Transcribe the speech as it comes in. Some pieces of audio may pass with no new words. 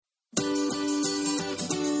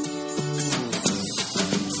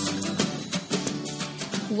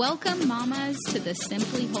Welcome, mamas, to the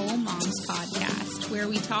Simply Whole Moms podcast, where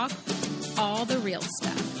we talk all the real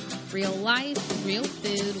stuff. Real life, real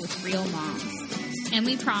food with real moms. And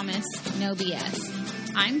we promise, no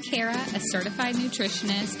BS. I'm Kara, a certified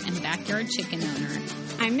nutritionist and backyard chicken owner.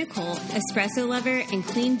 I'm Nicole, espresso lover and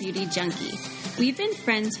clean beauty junkie. We've been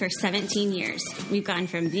friends for 17 years. We've gone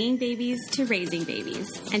from being babies to raising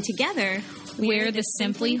babies. And together, we're the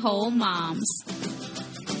Simply Whole Moms.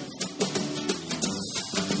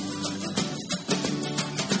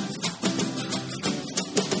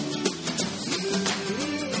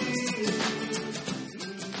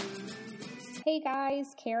 Hey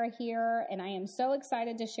guys, Kara here, and I am so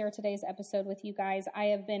excited to share today's episode with you guys. I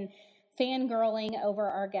have been fangirling over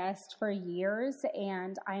our guest for years,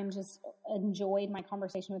 and I am just enjoyed my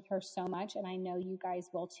conversation with her so much, and I know you guys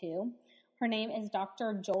will too. Her name is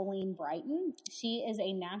Dr. Jolene Brighten. She is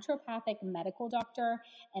a naturopathic medical doctor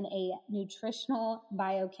and a nutritional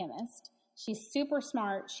biochemist. She's super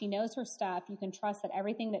smart. She knows her stuff. You can trust that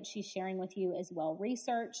everything that she's sharing with you is well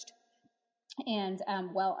researched and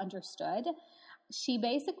well understood. She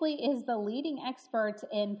basically is the leading expert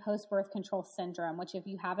in post-birth control syndrome, which if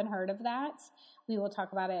you haven't heard of that, we will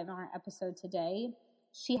talk about it in our episode today.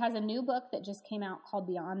 She has a new book that just came out called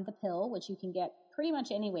Beyond the Pill, which you can get pretty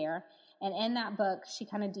much anywhere. And in that book, she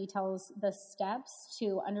kind of details the steps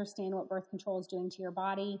to understand what birth control is doing to your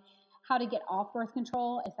body, how to get off birth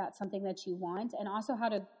control if that's something that you want, and also how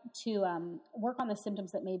to work on the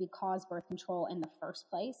symptoms that maybe cause birth control in the first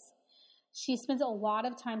place. She spends a lot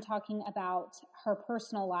of time talking about her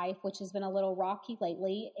personal life, which has been a little rocky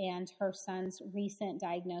lately, and her son's recent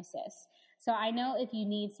diagnosis. So I know if you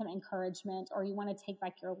need some encouragement or you want to take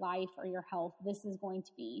back your life or your health, this is going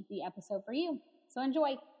to be the episode for you. So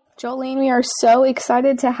enjoy. Jolene, we are so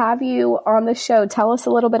excited to have you on the show. Tell us a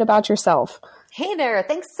little bit about yourself. Hey there.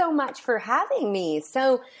 Thanks so much for having me.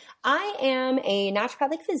 So I am a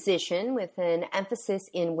naturopathic physician with an emphasis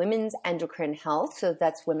in women's endocrine health. So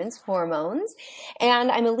that's women's hormones.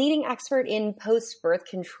 And I'm a leading expert in post-birth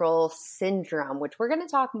control syndrome, which we're going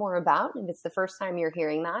to talk more about. If it's the first time you're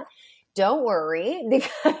hearing that, don't worry,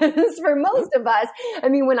 because for most of us, I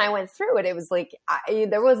mean, when I went through it, it was like,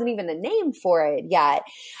 there wasn't even a name for it yet.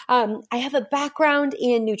 I have a background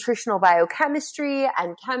in nutritional biochemistry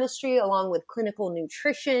and chemistry along with clinical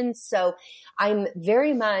nutrition. So I'm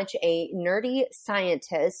very much a nerdy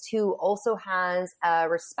scientist who also has a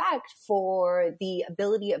respect for the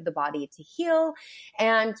ability of the body to heal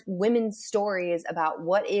and women's stories about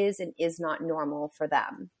what is and is not normal for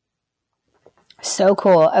them. So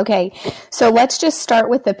cool. Okay. So let's just start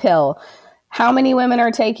with the pill. How many women are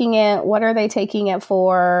taking it? What are they taking it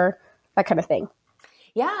for? That kind of thing.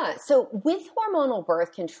 Yeah. So with hormonal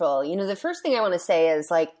birth control, the first thing I want to say is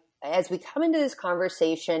like, as we come into this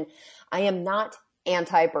conversation, I am not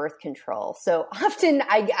anti-birth control. So often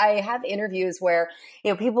I have interviews where,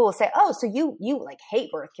 people will say, oh, so you like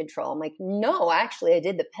hate birth control. I'm like, no, actually I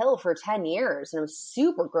did the pill for 10 years and I'm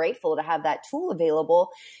super grateful to have that tool available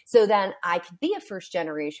so then I could be a first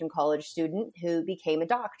generation college student who became a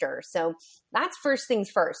doctor. So that's first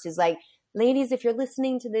things first is like, ladies, if you're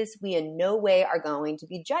listening to this, we in no way are going to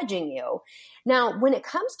be judging you. Now, when it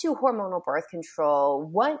comes to hormonal birth control,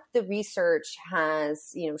 what the research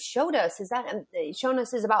has, showed us is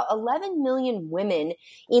about 11 million women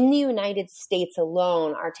in the United States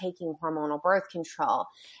alone are taking hormonal birth control,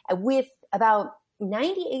 with about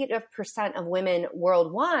 98% of women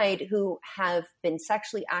worldwide who have been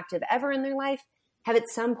sexually active ever in their life have at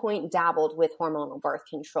some point dabbled with hormonal birth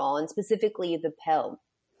control, and specifically the pill.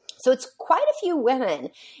 So it's quite a few women.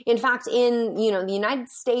 In fact, in the United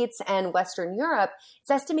States and Western Europe,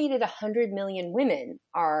 it's estimated 100 million women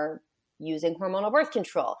are using hormonal birth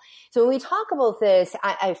control. So when we talk about this,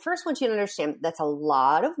 I first want you to understand that's a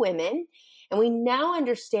lot of women. And we now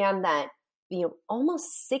understand that almost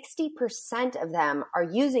 60% of them are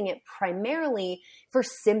using it primarily for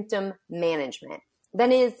symptom management.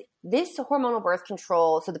 That is, this hormonal birth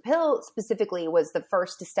control, so the pill specifically was the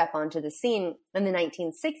first to step onto the scene in the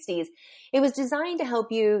 1960s. It was designed to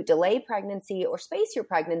help you delay pregnancy or space your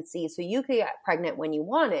pregnancy so you could get pregnant when you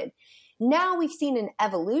wanted. Now we've seen an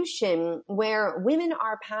evolution where women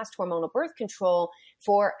are past hormonal birth control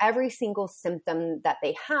for every single symptom that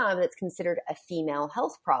they have that's considered a female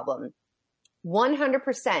health problem.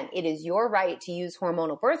 100%, it is your right to use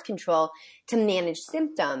hormonal birth control to manage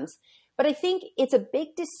symptoms. But I think it's a big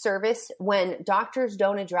disservice when doctors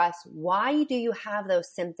don't address why do you have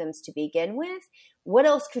those symptoms to begin with? What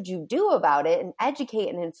else could you do about it and educate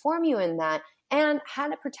and inform you in that? and how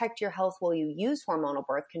to protect your health while you use hormonal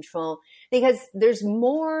birth control, because there's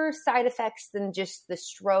more side effects than just the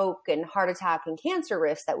stroke and heart attack and cancer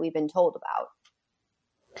risks that we've been told about.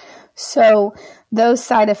 So those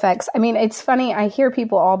side effects, I mean, it's funny. I hear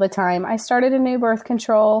people all the time, I started a new birth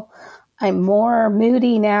control. I'm more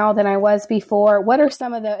moody now than I was before. What are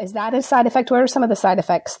some of is that a side effect? What are some of the side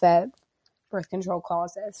effects that birth control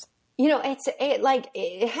causes? You know,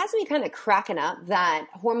 it has me kind of cracking up that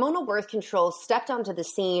hormonal birth control stepped onto the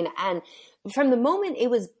scene, and from the moment it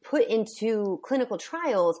was put into clinical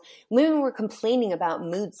trials, women were complaining about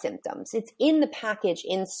mood symptoms. It's in the package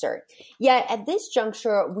insert. Yet at this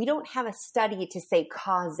juncture, we don't have a study to say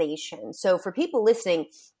causation. So for people listening,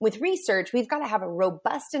 with research, we've got to have a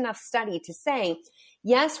robust enough study to say,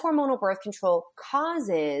 yes, hormonal birth control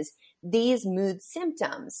causes these mood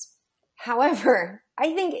symptoms. However,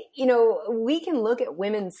 I think, you know, we can look at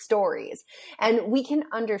women's stories and we can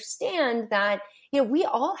understand that, you know, we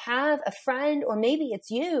all have a friend, or maybe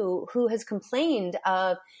it's you, who has complained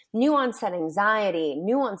of new onset anxiety,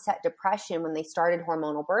 new onset depression when they started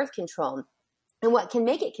hormonal birth control. And what can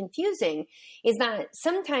make it confusing is that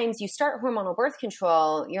sometimes you start hormonal birth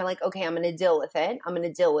control, you're like, okay, I'm going to deal with it. I'm going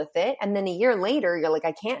to deal with it. And then a year later, you're like,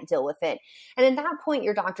 I can't deal with it. And at that point,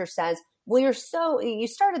 your doctor says, well, you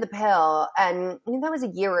started the pill and that was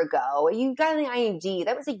a year ago. You got an IUD,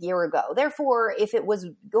 that was a year ago. Therefore, if it was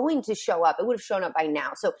going to show up, it would have shown up by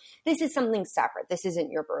now. So this is something separate. This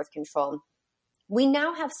isn't your birth control. We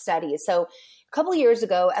now have studies. So a couple of years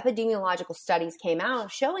ago, epidemiological studies came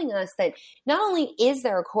out showing us that not only is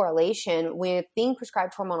there a correlation with being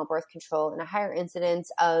prescribed hormonal birth control and a higher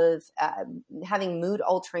incidence of having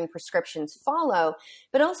mood-altering prescriptions follow,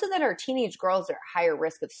 but also that our teenage girls are at higher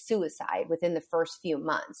risk of suicide within the first few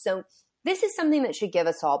months. So this is something that should give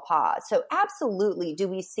us all pause. So absolutely do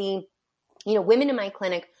we see, you know, women in my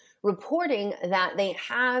clinic reporting that they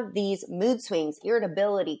have these mood swings,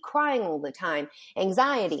 irritability, crying all the time,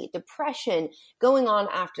 anxiety, depression going on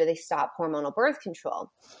after they stop hormonal birth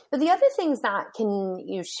control. But the other things that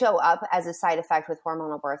can show up as a side effect with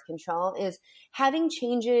hormonal birth control is having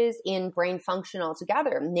changes in brain function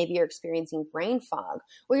altogether. Maybe you're experiencing brain fog,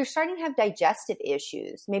 or you're starting to have digestive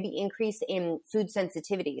issues, maybe increase in food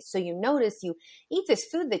sensitivity. So you notice you eat this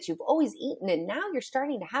food that you've always eaten, and now you're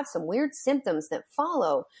starting to have some weird symptoms that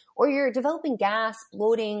follow. Or you're developing gas,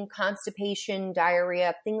 bloating, constipation,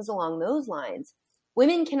 diarrhea, things along those lines.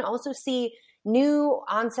 Women can also see new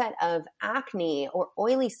onset of acne or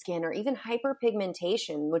oily skin or even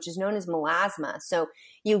hyperpigmentation, which is known as melasma. So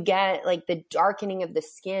you get like the darkening of the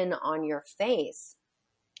skin on your face.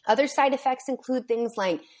 Other side effects include things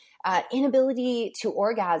like inability to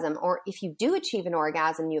orgasm, or if you do achieve an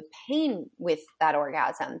orgasm, you have pain with that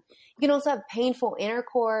orgasm. You can also have painful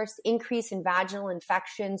intercourse, increase in vaginal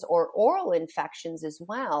infections or oral infections as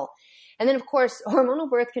well. And then, of course, hormonal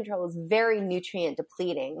birth control is very nutrient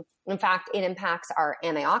depleting. In fact, it impacts our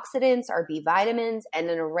antioxidants, our B vitamins,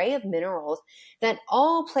 and an array of minerals that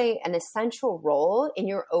all play an essential role in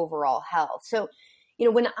your overall health. So,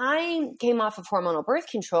 when I came off of hormonal birth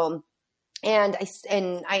control, and I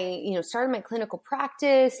started my clinical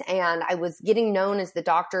practice, and I was getting known as the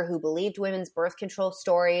doctor who believed women's birth control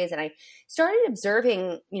stories. And I started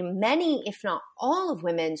observing, many, if not all of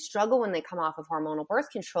women struggle when they come off of hormonal birth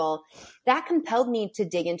control. That compelled me to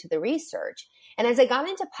dig into the research. And as I got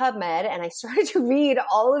into PubMed and I started to read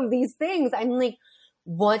all of these things, I'm like,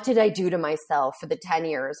 what did I do to myself for the 10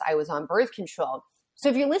 years I was on birth control? So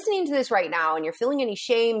if you're listening to this right now and you're feeling any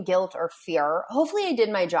shame, guilt, or fear, hopefully I did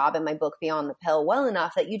my job in my book, Beyond the Pill, well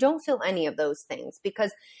enough that you don't feel any of those things,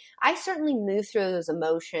 because I certainly moved through those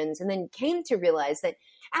emotions and then came to realize that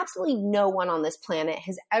absolutely no one on this planet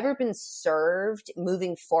has ever been served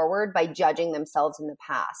moving forward by judging themselves in the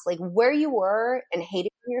past. Like where you were and hating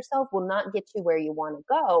yourself will not get you where you want to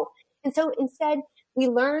go. And so instead, we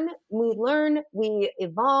learn, we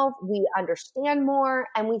evolve, we understand more,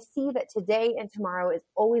 and we see that today and tomorrow is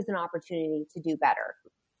always an opportunity to do better.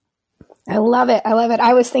 I love it.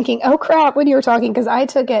 I was thinking, oh crap, when you were talking, because I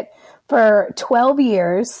took it for 12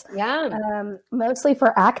 years. Yeah. Mostly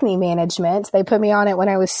for acne management. They put me on it when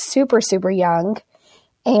I was super, super young.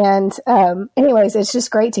 And anyways, it's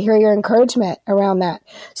just great to hear your encouragement around that.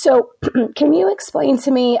 So can you explain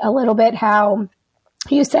to me a little bit how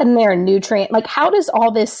you said in there nutrient, like how does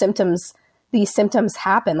all these symptoms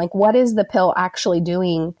happen? Like what is the pill actually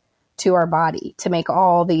doing to our body to make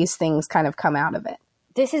all these things kind of come out of it?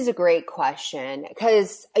 This is a great question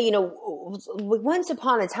because, once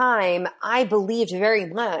upon a time, I believed very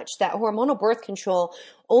much that hormonal birth control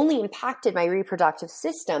only impacted my reproductive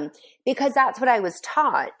system because that's what I was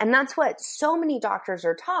taught. And that's what so many doctors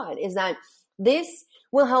are taught, is that This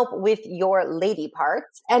will help with your lady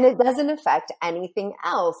parts, and it doesn't affect anything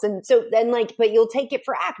else. And so then but you'll take it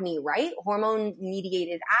for acne, right? Hormone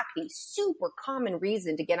mediated acne, super common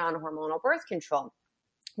reason to get on hormonal birth control.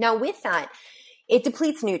 Now with that, it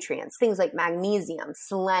depletes nutrients, things like magnesium,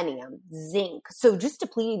 selenium, zinc. So just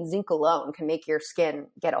depleting zinc alone can make your skin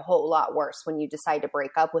get a whole lot worse when you decide to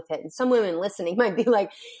break up with it. And some women listening might be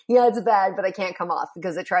like, yeah, it's bad, but I can't come off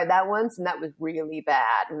because I tried that once and that was really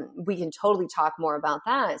bad. And we can totally talk more about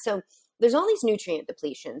that. So there's all these nutrient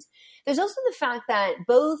depletions. There's also the fact that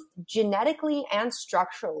both genetically and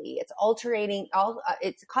structurally,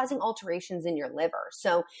 it's causing alterations in your liver.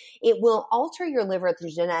 So it will alter your liver at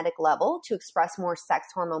the genetic level to express more sex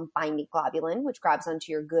hormone binding globulin, which grabs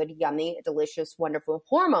onto your good, yummy, delicious, wonderful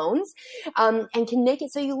hormones, and can make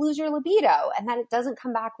it so you lose your libido and that it doesn't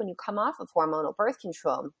come back when you come off of hormonal birth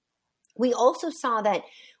control. We also saw that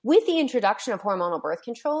with the introduction of hormonal birth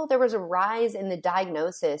control, there was a rise in the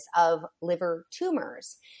diagnosis of liver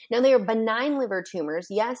tumors. Now, they are benign liver tumors.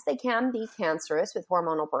 Yes, they can be cancerous with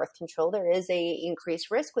hormonal birth control. There is a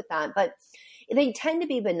increased risk with that, but they tend to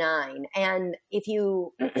be benign. And if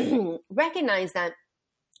you recognize that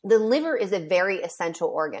the liver is a very essential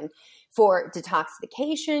organ for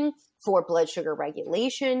detoxification, for blood sugar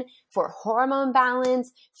regulation, for hormone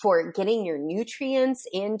balance, for getting your nutrients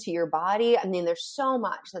into your body. I mean, there's so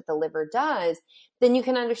much that the liver does. Then you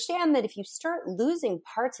can understand that if you start losing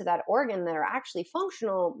parts of that organ that are actually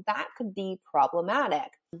functional, that could be problematic.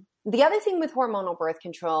 The other thing with hormonal birth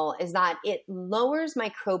control is that it lowers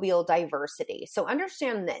microbial diversity. So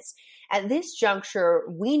understand this. At this juncture,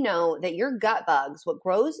 we know that your gut bugs, what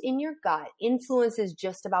grows in your gut, influences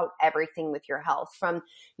just about everything with your health, from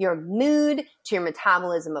your mood to your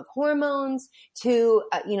metabolism of hormones to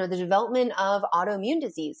the development of autoimmune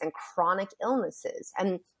disease and chronic illnesses.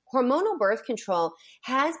 And hormonal birth control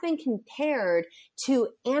has been compared to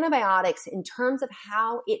antibiotics in terms of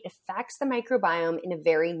how it affects the microbiome in a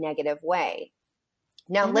very negative way.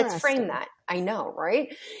 Now, let's frame that. I know,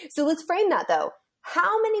 right? So let's frame that though.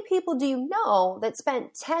 How many people do you know that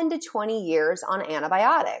spent 10 to 20 years on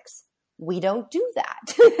antibiotics? We don't do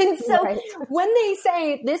that. And so when they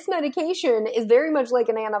say this medication is very much like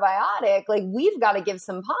an antibiotic, we've got to give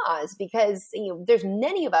some pause because there's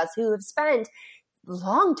many of us who have spent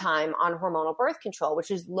long time on hormonal birth control,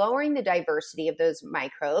 which is lowering the diversity of those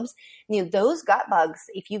microbes. Those gut bugs,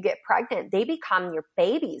 if you get pregnant, they become your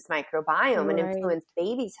baby's microbiome and influence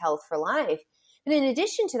baby's health for life. And in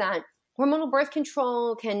addition to that, hormonal birth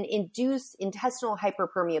control can induce intestinal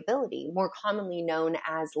hyperpermeability, more commonly known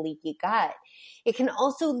as leaky gut. It can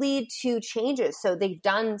also lead to changes. So they've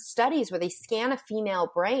done studies where they scan a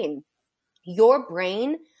female brain. Your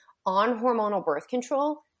brain on hormonal birth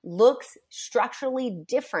control looks structurally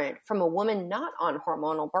different from a woman not on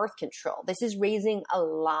hormonal birth control. This is raising a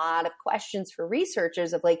lot of questions for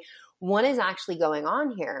researchers of what is actually going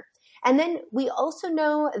on here. And then we also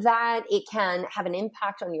know that it can have an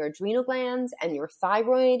impact on your adrenal glands and your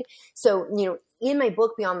thyroid. So, in my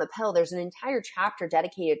book, Beyond the Pill, there's an entire chapter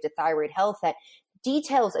dedicated to thyroid health that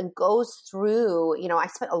details and goes through, I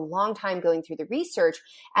spent a long time going through the research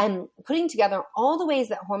and putting together all the ways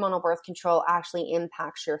that hormonal birth control actually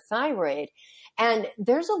impacts your thyroid. And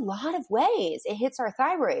there's a lot of ways it hits our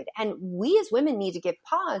thyroid. And we as women need to give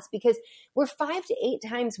pause because we're 5 to 8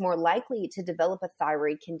 times more likely to develop a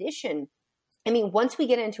thyroid condition. I mean, once we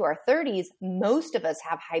get into our 30s, most of us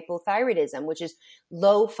have hypothyroidism, which is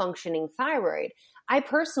low functioning thyroid. I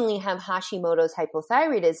personally have Hashimoto's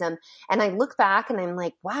hypothyroidism, and I look back and I'm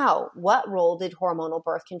like, wow, what role did hormonal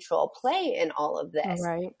birth control play in all of this?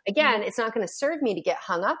 Right. Again, it's not going to serve me to get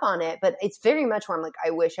hung up on it, but it's very much where I'm like,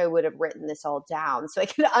 I wish I would have written this all down so I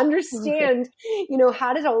could understand,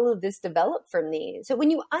 how did all of this develop for me? So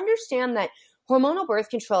when you understand that hormonal birth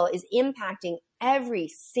control is impacting every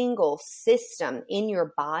single system in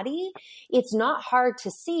your body, it's not hard to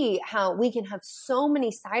see how we can have so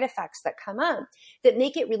many side effects that come up that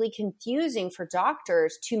make it really confusing for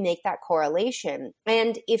doctors to make that correlation.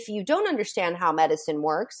 And if you don't understand how medicine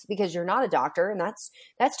works, because you're not a doctor, and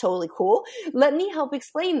that's totally cool, let me help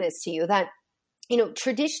explain this to you that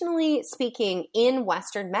traditionally speaking in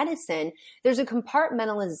Western medicine, there's a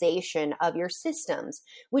compartmentalization of your systems,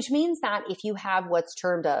 which means that if you have what's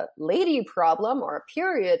termed a lady problem or a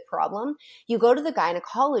period problem, you go to the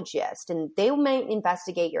gynecologist and they may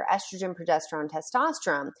investigate your estrogen, progesterone,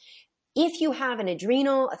 testosterone. If you have an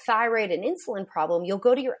adrenal, a thyroid, and insulin problem, you'll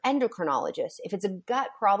go to your endocrinologist. If it's a gut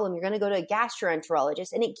problem, you're going to go to a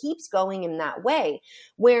gastroenterologist. And it keeps going in that way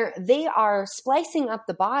where they are splicing up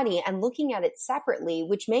the body and looking at it separately,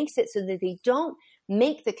 which makes it so that they don't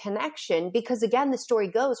make the connection, because again, the story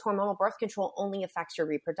goes, hormonal birth control only affects your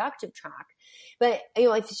reproductive tract. But,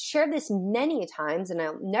 I've shared this many times and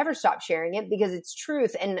I'll never stop sharing it because it's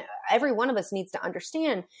truth. And every one of us needs to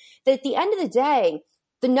understand that at the end of the day,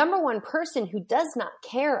 the number one person who does not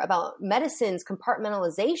care about medicine's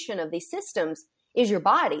compartmentalization of these systems is your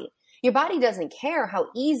body. Your body doesn't care how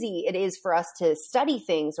easy it is for us to study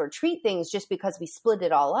things or treat things just because we split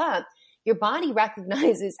it all up. Your body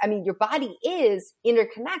recognizes, your body is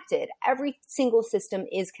interconnected. Every single system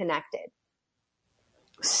is connected.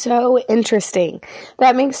 So interesting.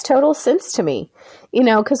 That makes total sense to me.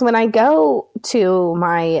 Because when I go to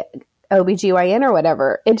my OBGYN or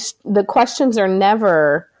whatever, the questions are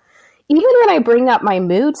never, even when I bring up my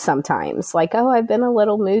mood sometimes, like, oh, I've been a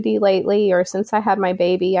little moody lately, or since I had my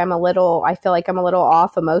baby, I feel like I'm a little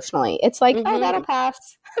off emotionally. It's like, oh, that'll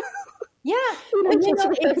pass. Yeah.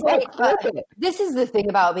 It's like, this is the thing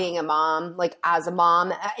about being a mom, like as a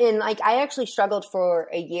mom. And like, I actually struggled for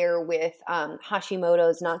a year with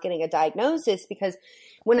Hashimoto's, not getting a diagnosis, because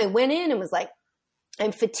when I went in and was like,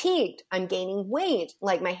 I'm fatigued, I'm gaining weight,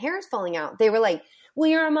 like my hair is falling out, they were like, well,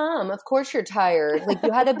 you're a mom. Of course you're tired. Like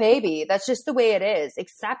you had a baby. That's just the way it is.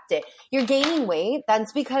 Accept it. You're gaining weight.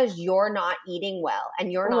 That's because you're not eating well and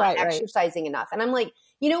you're not exercising enough. And I'm like,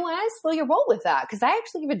 you know what? Slow your roll with that, because I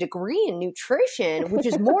actually have a degree in nutrition, which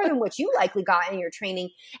is more than what you likely got in your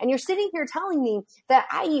training. And you're sitting here telling me that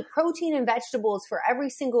I eat protein and vegetables for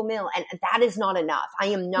every single meal, and that is not enough. I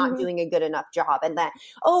am not doing a good enough job. And that,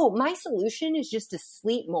 my solution is just to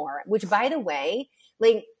sleep more, which, by the way,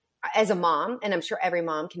 like, as a mom, and I'm sure every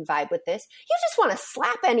mom can vibe with this, you just want to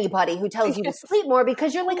slap anybody who tells you to sleep more,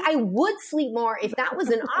 because you're like, I would sleep more. If that was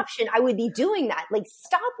an option, I would be doing that. Like,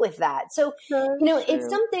 stop with that. So, it's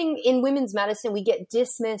something in women's medicine, we get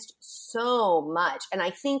dismissed so much. And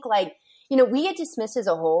I think like, we get dismissed as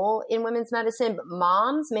a whole in women's medicine, but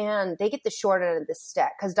moms, man, they get the short end of the stick,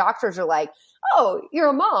 because doctors are like, oh, you're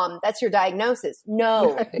a mom, that's your diagnosis.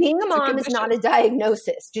 No, being a mom is not a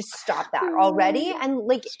diagnosis. Just stop that already. And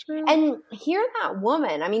like, and hear that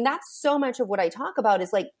woman. That's so much of what I talk about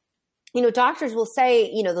is like, doctors will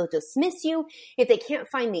say, they'll dismiss you. If they can't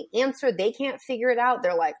find the answer, they can't figure it out.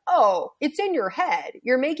 They're like, oh, it's in your head.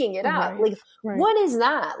 You're making it up. Like, what is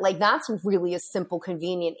that? Like, that's really a simple,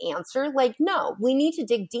 convenient answer. Like, no, we need to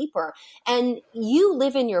dig deeper. And you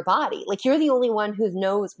live in your body. Like, you're the only one who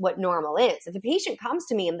knows what normal is. If a patient comes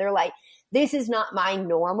to me and they're like, this is not my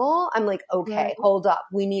normal, I'm like, okay, hold up.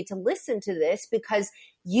 We need to listen to this, because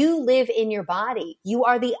you live in your body. You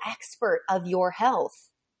are the expert of your health.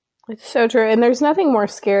 It's so true. And there's nothing more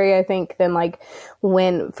scary, I think, than like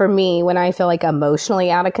when I feel like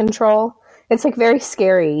emotionally out of control. It's like very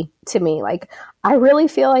scary to me. Like, I really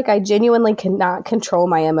feel like I genuinely cannot control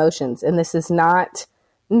my emotions, and this is not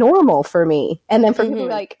normal for me. And then for me,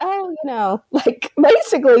 like, oh, like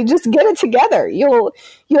basically just get it together. You'll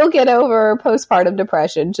get over postpartum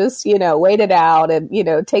depression. Just, wait it out and,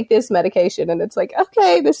 take this medication. And it's like,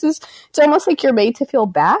 okay, it's almost like you're made to feel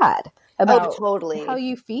bad about totally how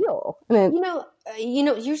you feel.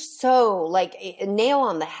 You're so like a nail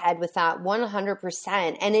on the head with that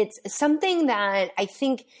 100%. And it's something that I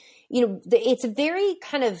think, it's a very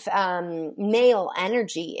kind of male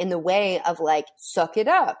energy in the way of like, suck it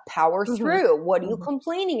up, power through. What are you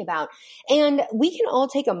complaining about? And we can all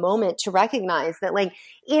take a moment to recognize that, like,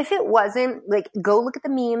 if it wasn't like, go look at the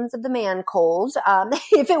memes of the man cold.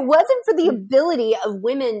 If it wasn't for the ability of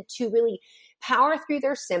women to really power through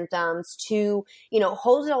their symptoms, to,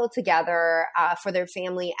 hold it all together for their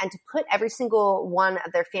family, and to put every single one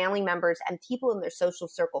of their family members and people in their social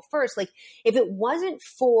circle first. Like, if it wasn't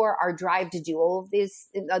for our drive to do all of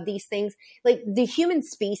these things, like the human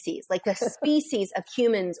species, like the species of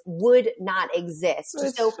humans would not exist.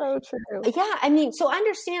 It's so true. Yeah. So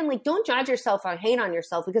understand, like, don't judge yourself or hate on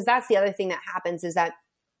yourself, because that's the other thing that happens is that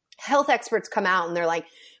health experts come out and they're like,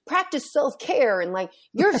 practice self-care, and like,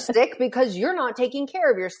 you're sick because you're not taking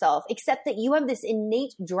care of yourself, except that you have this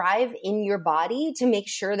innate drive in your body to make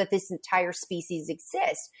sure that this entire species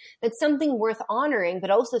exists. That's something worth honoring, but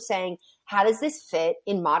also saying, how does this fit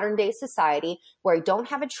in modern day society where I don't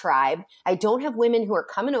have a tribe? I don't have women who are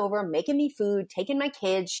coming over, making me food, taking my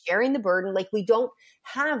kids, sharing the burden. Like, we don't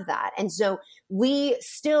have that. And so we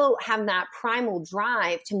still have that primal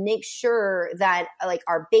drive to make sure that like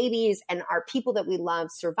our babies and our people that we love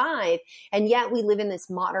survive. And yet we live in this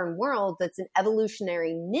modern world that's an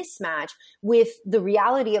evolutionary mismatch with the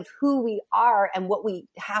reality of who we are and what we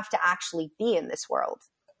have to actually be in this world.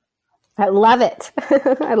 I love it.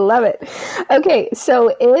 I love it. Okay.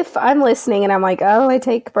 So if I'm listening and I'm like, oh, I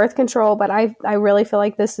take birth control, but I really feel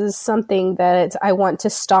like this is something that I want to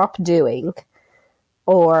stop doing.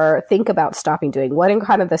 or think about stopping doing? What are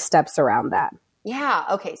kind of the steps around that? Yeah.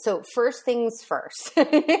 Okay. So first things first,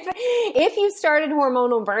 if you started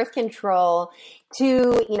hormonal birth control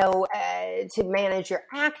to, to manage your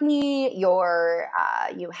acne, your,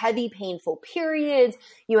 heavy painful periods,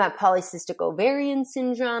 you have polycystic ovarian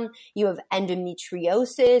syndrome, you have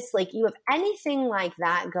endometriosis, like you have anything like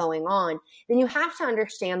that going on, then you have to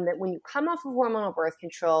understand that when you come off of hormonal birth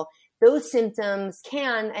control, those symptoms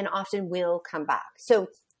can and often will come back. So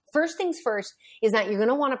first things first is that you're going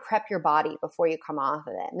to want to prep your body before you come off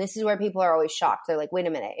of it. And this is where people are always shocked. They're like, wait a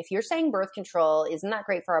minute, if you're saying birth control isn't that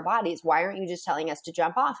great for our bodies, why aren't you just telling us to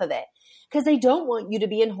jump off of it? Because they don't want you to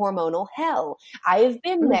be in hormonal hell. I've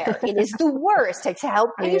been there. It is the worst to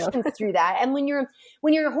help patients through that. And when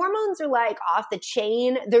your hormones are like off the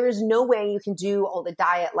chain, there is no way you can do all the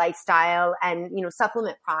diet, lifestyle, and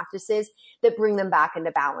supplement practices that bring them back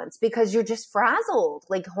into balance, because you're just frazzled.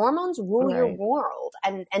 Like hormones rule your world,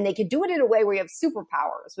 and they could do it in a way where you have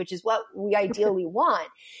superpowers, which is what we ideally want.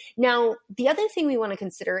 Now, the other thing we want to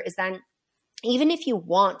consider is that even if you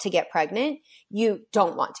want to get pregnant, you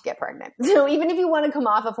don't want to get pregnant. So even if you want to come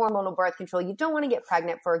off of hormonal birth control, you don't want to get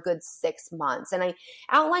pregnant for a good 6 months. And I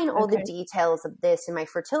outline all the details of this in my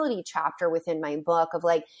fertility chapter within my book of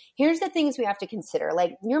like, here's the things we have to consider.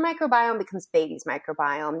 Like your microbiome becomes baby's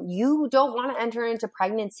microbiome. You don't want to enter into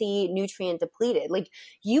pregnancy nutrient depleted. Like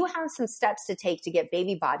you have some steps to take to get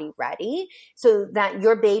baby body ready so that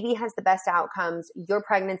your baby has the best outcomes, your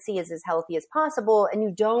pregnancy is as healthy as possible, and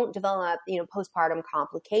you don't develop, postpartum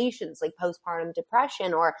complications like postpartum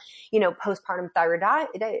depression or, postpartum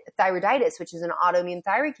thyroiditis, which is an autoimmune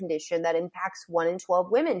thyroid condition that impacts 1 in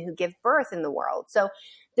 12 women who give birth in the world. So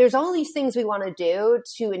there's all these things we want to do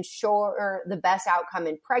to ensure the best outcome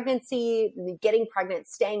in pregnancy, getting pregnant,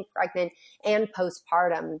 staying pregnant, and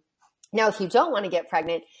postpartum. Now, if you don't want to get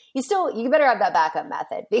pregnant, you better have that backup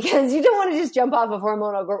method, because you don't want to just jump off of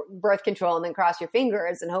hormonal birth control and then cross your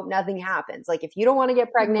fingers and hope nothing happens. Like if you don't want to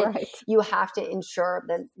get pregnant, you have to ensure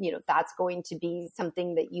that, that's going to be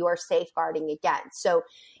something that you are safeguarding against. So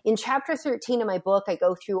in chapter 13 of my book, I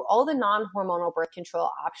go through all the non-hormonal birth control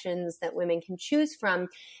options that women can choose from.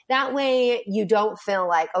 That way you don't feel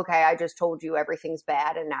like, okay, I just told you everything's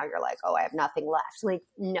bad and now you're like, oh, I have nothing left. Like,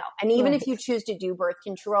 no. And even if you choose to do birth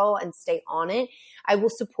control and stay on it, I will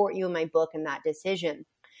support you in my book in that decision.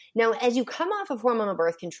 Now, as you come off of hormonal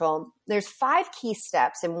birth control, there's 5 key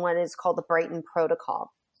steps in what is called the Brighten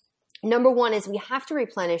protocol. Number 1 is we have to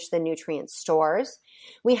replenish the nutrient stores.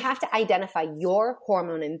 We have to identify your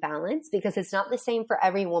hormone imbalance, because it's not the same for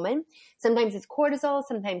every woman. Sometimes it's cortisol,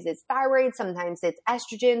 sometimes it's thyroid, sometimes it's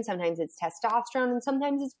estrogen, sometimes it's testosterone, and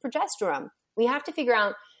sometimes it's progesterone. We have to figure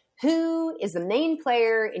out who is the main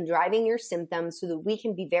player in driving your symptoms so that we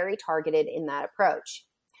can be very targeted in that approach.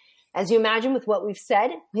 As you imagine with what we've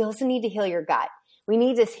said, we also need to heal your gut. We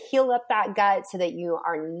need to heal up that gut so that you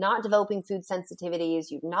are not developing food sensitivities,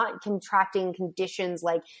 you're not contracting conditions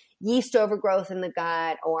like yeast overgrowth in the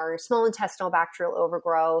gut or small intestinal bacterial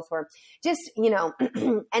overgrowth or just,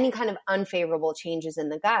 any kind of unfavorable changes in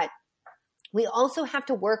the gut. We also have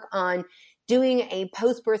to work on doing a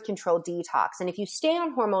post-birth control detox. And if you stay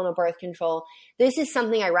on hormonal birth control, this is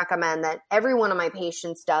something I recommend that every one of my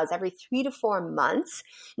patients does every 3 to 4 months.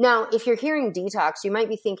 Now, if you're hearing detox, you might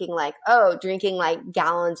be thinking like, oh, drinking like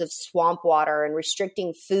gallons of swamp water and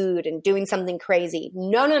restricting food and doing something crazy.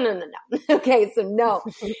 No. Okay, so no.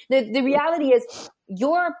 The reality is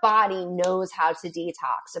your body knows how to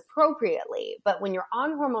detox appropriately. But when you're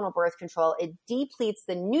on hormonal birth control, it depletes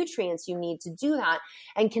the nutrients you need to do that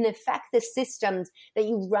and can affect the systems that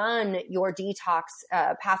you run your detox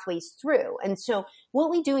pathways through. And so what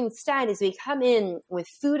we do instead is we come in with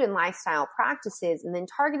food and lifestyle practices and then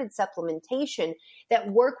targeted supplementation that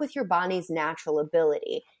work with your body's natural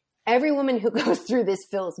ability. Every woman who goes through this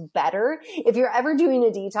feels better. If you're ever doing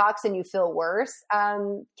a detox and you feel worse,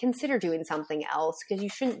 consider doing something else, because you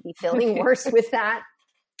shouldn't be feeling worse with that.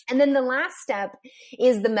 And then the last step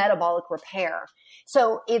is the metabolic repair.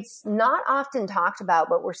 So it's not often talked about,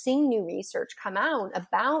 but we're seeing new research come out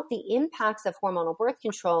about the impacts of hormonal birth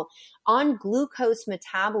control on glucose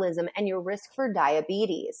metabolism and your risk for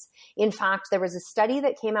diabetes. In fact, there was a study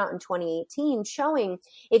that came out in 2018 showing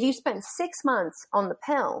if you spent 6 months on the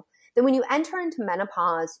pill, then when you enter into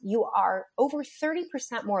menopause, you are over 30%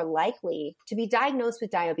 more likely to be diagnosed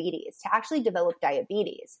with diabetes, to actually develop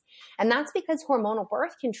diabetes. And that's because hormonal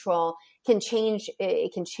birth control can change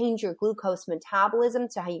your glucose metabolism,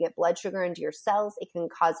 so how you get blood sugar into your cells. It can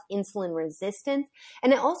cause insulin resistance.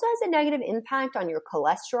 And it also has a negative impact on your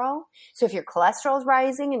cholesterol. So if your cholesterol is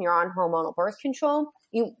rising and you're on hormonal birth control,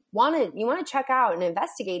 you want to check out and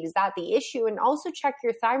investigate, is that the issue? And also check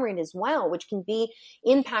your thyroid as well, which can be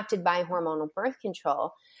impacted by hormonal birth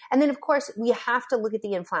control. And then, of course, we have to look at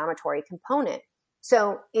the inflammatory component.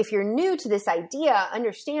 So if you're new to this idea,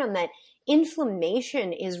 understand that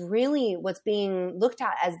inflammation is really what's being looked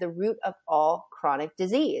at as the root of all chronic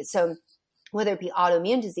disease. So whether it be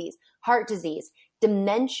autoimmune disease, heart disease,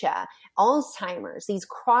 dementia, Alzheimer's, these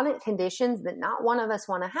chronic conditions that not one of us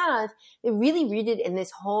want to have, they're really rooted in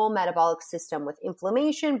this whole metabolic system with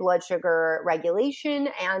inflammation, blood sugar regulation,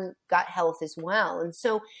 and gut health as well. And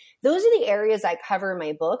so those are the areas I cover in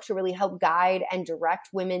my book to really help guide and direct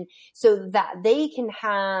women so that they can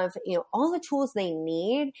have, all the tools they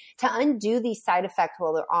need to undo these side effects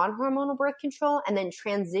while they're on hormonal birth control and then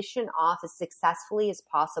transition off as successfully as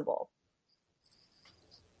possible.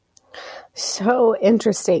 So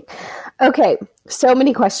interesting. Okay. So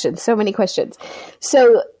many questions.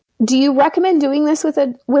 So do you recommend doing this with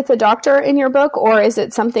a doctor in your book, or is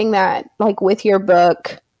it something that, like, with your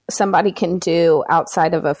book, somebody can do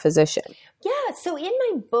outside of a physician? Yeah. So in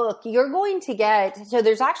my book, you're going to so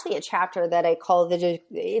there's actually a chapter that I call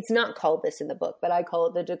it's not called this in the book, but I call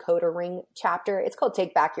it the decoder ring chapter. It's called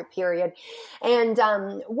Take Back Your Period. And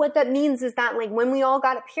what that means is that, like, when we all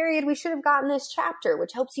got a period, we should have gotten this chapter,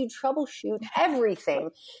 which helps you troubleshoot everything.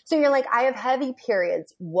 So you're like, I have heavy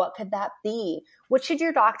periods. What could that be? What should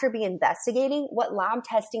your doctor be investigating? What lab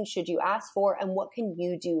testing should you ask for? And what can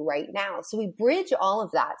you do right now? So we bridge all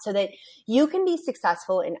of that so that you can be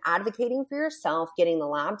successful in advocating for yourself, getting the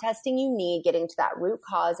lab testing you need, getting to that root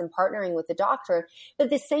cause and partnering with the doctor, but at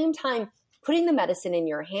the same time, putting the medicine in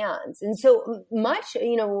your hands. And so much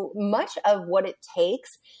of what it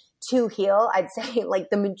takes to heal, I'd say, like,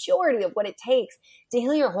 the majority of what it takes to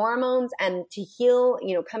heal your hormones and to heal,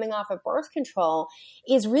 coming off of birth control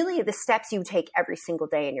is really the steps you take every single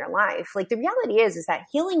day in your life. Like, the reality is that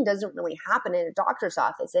healing doesn't really happen in a doctor's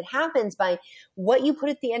office. It happens by what you put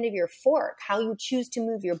at the end of your fork, how you choose to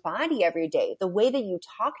move your body every day, the way that you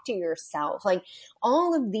talk to yourself. Like,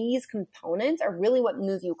 all of these components are really what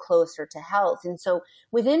move you closer to health. And so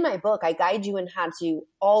within my book, I guide you in how to do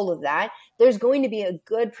all of that. There's going to be a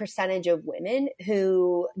good percentage of women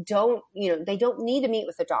who don't need to meet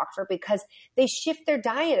with a doctor because they shift their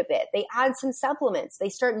diet a bit. They add some supplements. They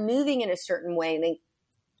start moving in a certain way. And they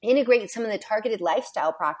integrate some of the targeted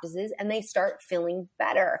lifestyle practices and they start feeling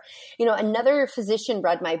better. Another physician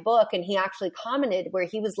read my book and he actually commented where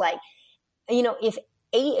he was like,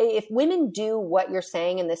 if women do what you're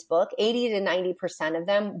saying in this book, 80 to 90% of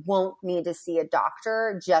them won't need to see a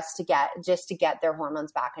doctor just to get their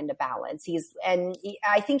hormones back into balance.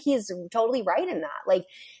 I think he's totally right in that. Like,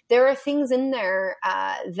 there are things in there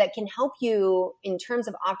that can help you in terms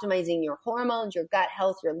of optimizing your hormones, your gut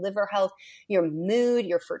health, your liver health, your mood,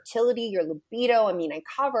 your fertility, your libido. I mean, I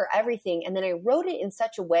cover everything. And then I wrote it in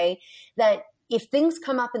such a way that if things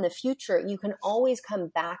come up in the future, you can always come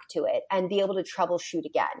back to it and be able to troubleshoot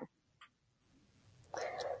again.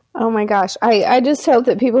 Oh my gosh. I just hope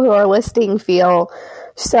that people who are listening feel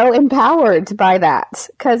so empowered by that.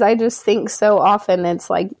 Because I just think so often it's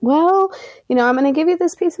like, well, I'm going to give you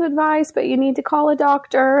this piece of advice, but you need to call a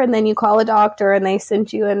doctor. And then you call a doctor and they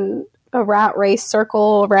send you in a rat race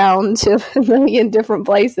circle around to a million different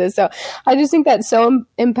places. So I just think that's so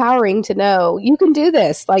empowering to know you can do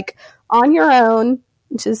this, like, on your own.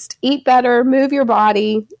 Just eat better, move your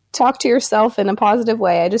body, talk to yourself in a positive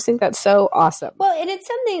way. I just think that's so awesome. Well, and it's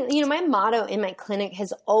something, my motto in my clinic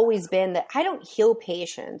has always been that I don't heal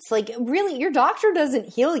patients. Like, really, your doctor doesn't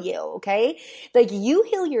heal you, okay? Like, you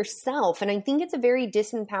heal yourself. And I think it's a very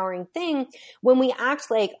disempowering thing when we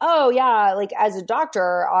act like, oh yeah, like, as a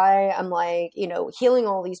doctor, I am like, healing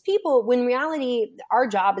all these people, when in reality, our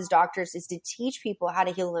job as doctors is to teach people how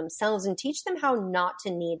to heal themselves and teach them how not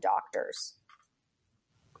to need doctors.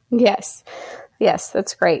 Yes,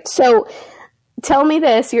 that's great. So tell me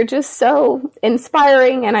this, you're just so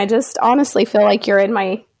inspiring, and I just honestly feel like you're in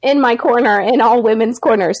my corner, in all women's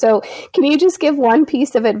corner. So can you just give one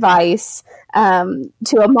piece of advice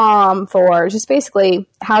to a mom for just basically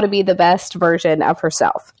how to be the best version of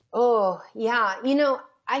herself? Oh, yeah.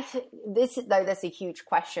 I think that's a huge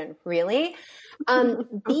question, really.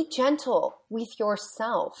 Be gentle with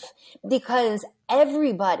yourself, because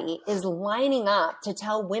everybody is lining up to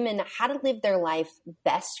tell women how to live their life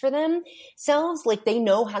best for themselves. Like, they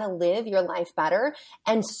know how to live your life better.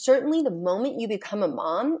 And certainly the moment you become a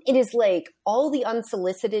mom, it is like all the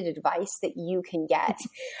unsolicited advice that you can get,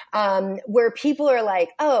 where people are like,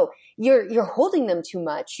 oh, you're holding them too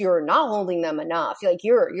much. You're not holding them enough. Like,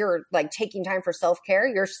 you're like taking time for self-care.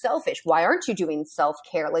 You're selfish. Why aren't you doing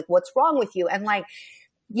self-care? Like, what's wrong with you? And like,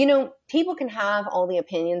 people can have all the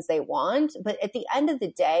opinions they want, but at the end of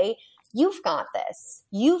the day, you've got this.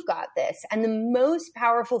 You've got this. And the most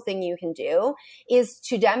powerful thing you can do is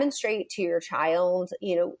to demonstrate to your child,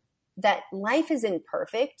 that life is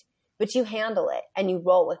imperfect, but you handle it and you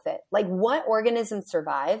roll with it. Like, what organism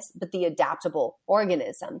survives but the adaptable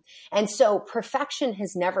organism? And so perfection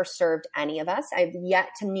has never served any of us. I've yet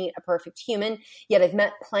to meet a perfect human, yet I've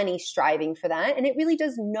met plenty striving for that. And it really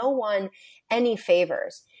does no one any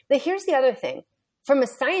favors. But here's the other thing. From a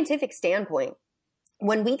scientific standpoint,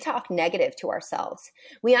 when we talk negative to ourselves,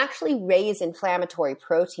 we actually raise inflammatory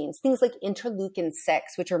proteins, things like interleukin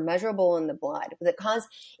 6, which are measurable in the blood, that cause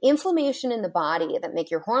inflammation in the body, that make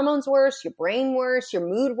your hormones worse, your brain worse, your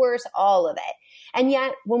mood worse, all of it. And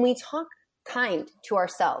yet, when we talk kind to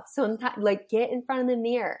ourselves, sometimes, like, get in front of the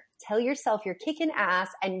mirror, tell yourself you're kicking ass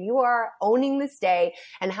and you are owning this day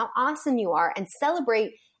and how awesome you are, and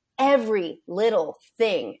celebrate every little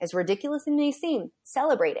thing, as ridiculous as it may seem,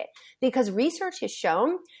 celebrate it, because research has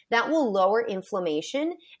shown that will lower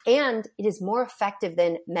inflammation and it is more effective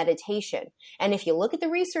than meditation. And if you look at the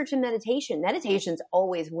research in meditation, meditation's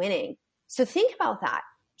always winning. So think about that.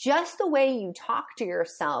 Just the way you talk to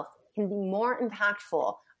yourself can be more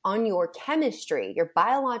impactful on your chemistry, your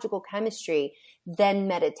biological chemistry, than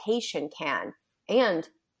meditation can. And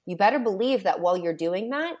you better believe that while you're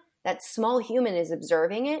doing that, that small human is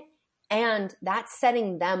observing it, and that's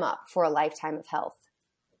setting them up for a lifetime of health.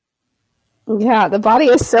 Yeah, the body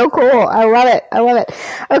is so cool. I love it. I love it.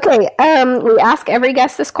 Okay, we ask every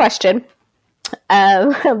guest this question.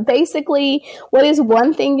 Basically, what is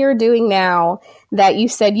one thing you're doing now that you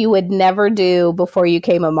said you would never do before you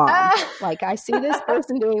became a mom? Like, I see this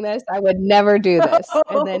person doing this, I would never do this.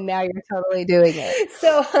 And then now you're totally doing it.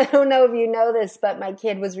 So I don't know if you know this, but my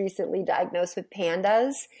kid was recently diagnosed with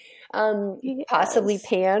pandas. Yes. Possibly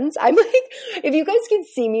pans. I'm like, if you guys can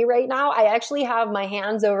see me right now, I actually have my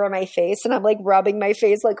hands over my face and I'm like rubbing my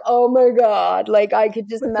face like, oh my God, like I could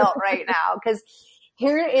just melt right now. Cause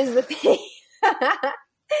here is the thing.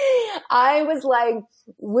 I was like,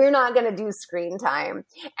 we're not going to do screen time,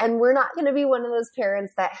 and we're not going to be one of those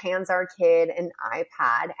parents that hands our kid an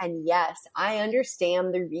iPad. And yes, I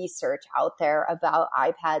understand the research out there about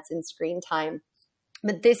iPads and screen time,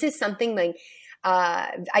 but this is something like,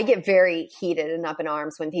 I get very heated and up in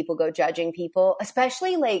arms when people go judging people,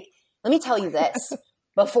 especially like, let me tell you this,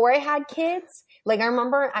 before I had kids, like I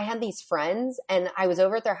remember I had these friends and I was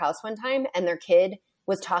over at their house one time and their kid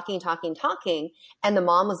was talking. And the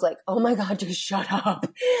mom was like, oh my God, just shut up.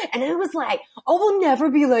 And it was like, oh, we'll never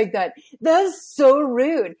be like that. That's so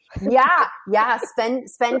rude. Yeah.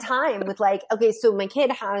 Spend time with like, okay, so my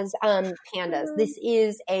kid has pandas. This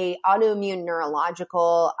is a autoimmune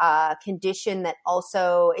neurological condition that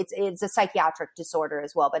also it's a psychiatric disorder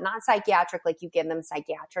as well, but not psychiatric like you give them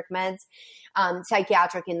psychiatric meds.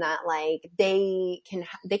 Psychiatric in that like they can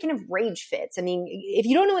have rage fits. I mean, if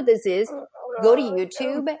you don't know what this is, go to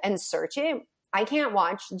YouTube and search it. I can't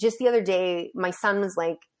watch. Just the other day, my son was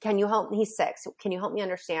like, can you help me? He's 6. Can you help me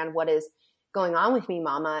understand what is going on with me,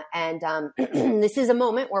 mama? And this is a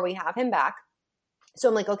moment where we have him back. So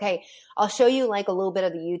I'm like, okay, I'll show you like a little bit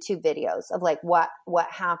of the YouTube videos of like what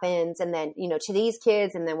happens. And then, to these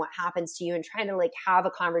kids and then what happens to you, and trying to like have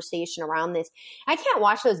a conversation around this. I can't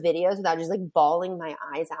watch those videos without just like bawling my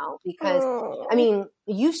eyes out because I mean,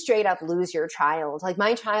 you straight up lose your child. Like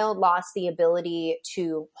my child lost the ability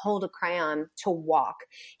to hold a crayon, to walk.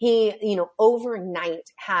 He, overnight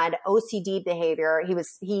had OCD behavior.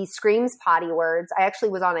 He screams potty words. I actually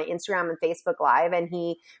was on an Instagram and Facebook Live and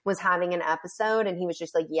he was having an episode and he was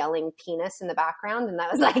just like yelling penis in the background. And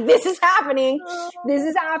I was like, this is happening. This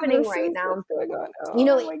is happening right now.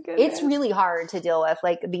 It's really hard to deal with.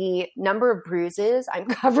 Like the number of bruises I'm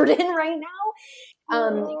covered in right now.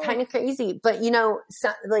 Kind of crazy, but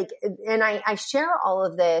and I share all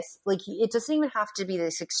of this, like, it doesn't even have to be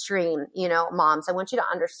this extreme, moms, I want you to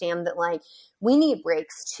understand that like, we need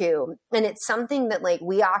breaks too. And it's something that like,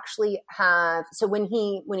 we actually have. So when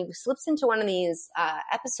he slips into one of these,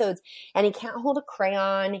 episodes and he can't hold a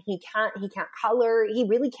crayon, he can't color, he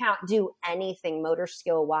really can't do anything motor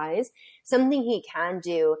skill wise. Something he can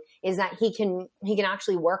do is that he can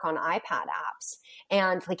actually work on iPad apps.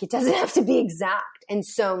 And like, it doesn't have to be exact. And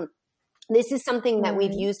so this is something that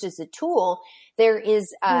we've used as a tool. There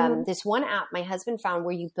is this one app my husband found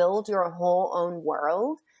where you build your whole own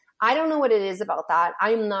world. I don't know what it is about that.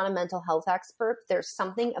 I'm not a mental health expert. There's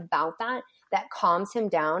something about that calms him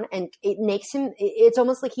down, and it makes him, it's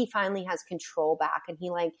almost like he finally has control back, and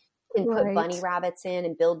he like and put Right. bunny rabbits in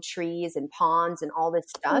and build trees and ponds and all this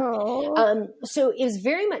stuff. Oh. So it was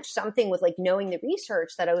very much something with like knowing the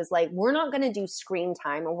research that I was like, we're not going to do screen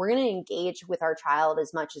time, and we're going to engage with our child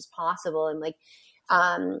as much as possible. And like,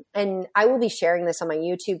 and I will be sharing this on my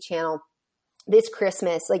YouTube channel this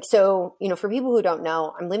Christmas. Like, so, you know, for people who don't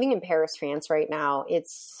know, I'm living in Paris, France right now.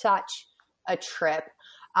 It's such a trip.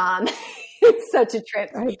 It's such a trip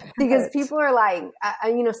because people are like,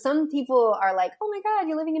 you know, some people are like, oh my God,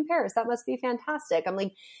 you're living in Paris. That must be fantastic. I'm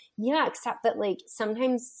like, yeah, except that like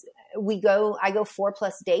sometimes I go 4+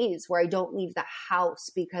 days where I don't leave the house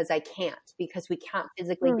because we can't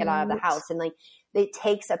physically get out of the house. And like, it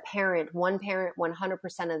takes one parent 100%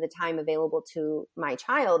 of the time available to my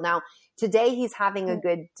child. Now, today he's having a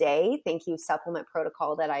good day. Thank you, supplement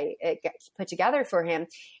protocol that I put together for him.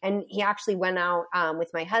 And he actually went out with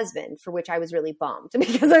my husband, for which I was really bummed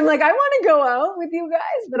because I'm like, I want to go out with you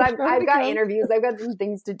guys, but I've got interviews. I've got some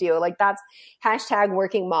things to do. Like that's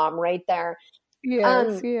 #working mom right there.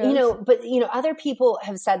 Yes. You know, but you know, other people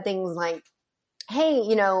have said things like, hey,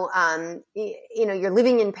 you know, you're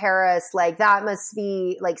living in Paris, like that must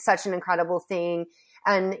be like such an incredible thing.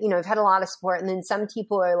 And, you know, I've had a lot of support. And then some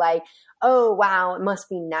people are like, oh, wow, it must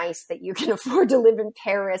be nice that you can afford to live in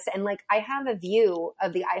Paris. And like, I have a view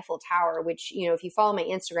of the Eiffel Tower, which, you know, if you follow my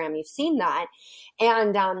Instagram, you've seen that.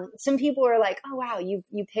 And some people are like, oh, wow, you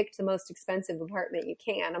picked the most expensive apartment you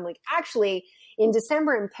can. I'm like, actually, in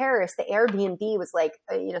December in Paris, the Airbnb was like,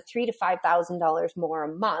 you know, $3,000 to $5,000 more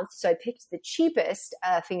a month. So I picked the cheapest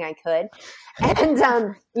thing I could.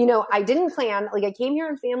 And, you know, I didn't plan, like I came here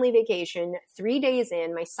on family vacation, 3 days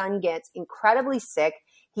in, my son gets incredibly sick.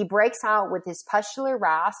 He breaks out with his pustular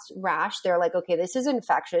rash. They're like, okay, this is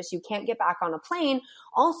infectious. You can't get back on a plane.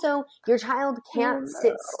 Also, your child can't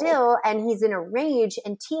sit still, and he's in a rage,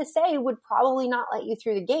 and TSA would probably not let you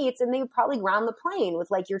through the gates, and they would probably ground the plane with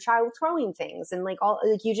like your child throwing things. And like all,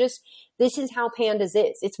 like this is how Pandas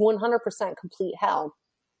is. It's 100% complete hell.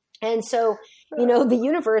 And so, you know, the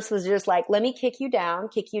universe was just like, let me kick you down,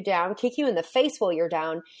 kick you in the face while you're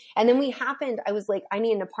down. And then I was like, I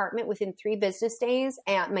need an apartment within 3 business days.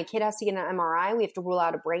 And my kid has to get an MRI. We have to rule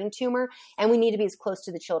out a brain tumor. And we need to be as close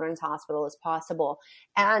to the children's hospital as possible.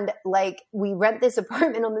 And like, we rent this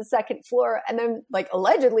apartment on the 2nd floor. And then like,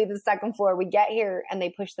 allegedly the 2nd floor, we get here and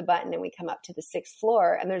they push the button and we come up to the 6th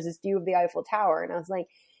floor. And there's this view of the Eiffel Tower. And I was like,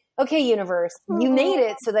 okay, universe, you made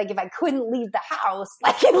it so like if I couldn't leave the house,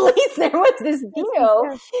 like at least there was this deal.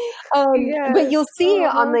 But you'll see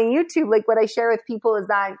on the YouTube, like what I share with people is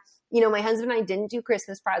that, you know, my husband and I didn't do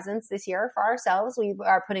Christmas presents this year for ourselves. We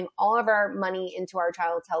are putting all of our money into our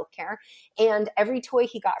child's healthcare. And every toy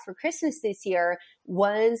he got for Christmas this year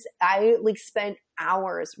I like spent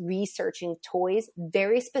hours researching toys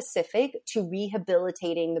very specific to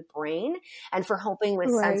rehabilitating the brain and for helping with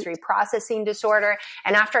sensory processing disorder.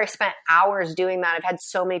 And after I spent hours doing that, I've had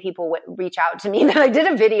so many people reach out to me that I did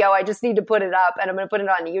a video. I just need to put it up, and I'm going to put it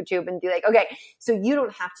on YouTube and be like, okay, so you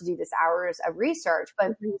don't have to do this hours of research.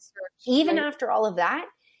 But even after all of that,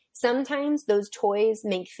 sometimes those toys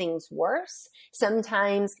make things worse.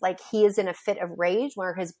 Sometimes like he is in a fit of rage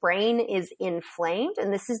where his brain is inflamed.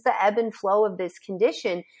 And this is the ebb and flow of this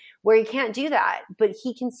condition where he can't do that, but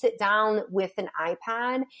he can sit down with an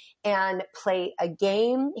iPad and play a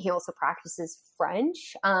game. He also practices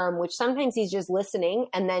French, which sometimes he's just listening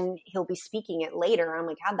and then he'll be speaking it later. I'm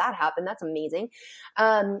like, how'd that happen? That's amazing.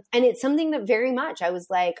 And it's something that very much I was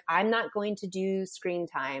like, I'm not going to do screen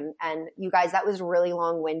time. And you guys, that was really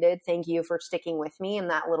long-winded. Thank you for sticking with me in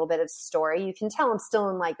that little bit of story. You can tell I'm still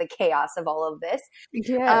in like the chaos of all of this.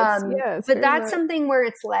 Yes, but that's something where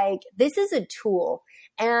it's like, this is a tool.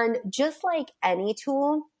 And just like any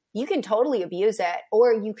tool, you can totally abuse it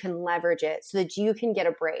or you can leverage it so that you can get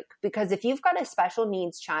a break. Because if you've got a special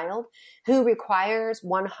needs child who requires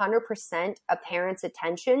 100% a parent's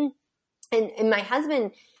attention, and my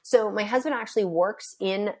husband actually works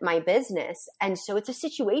in my business. And so it's a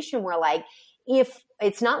situation where like, if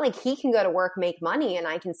it's not like he can go to work, make money, and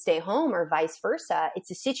I can stay home or vice versa,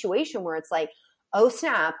 it's a situation where it's like, oh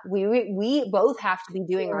snap, we both have to be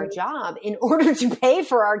doing our job in order to pay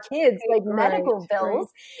for our kids, like medical bills,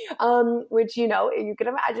 which, you know, you can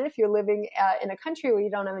imagine if you're living in a country where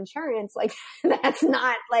you don't have insurance, like that's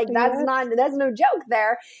not like, that's no joke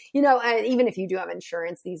there, you know, and even if you do have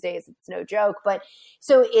insurance these days, it's no joke. But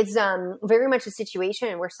so it's very much a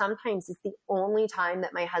situation where sometimes it's the only time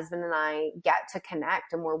that my husband and I get to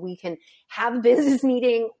connect and where we can have a business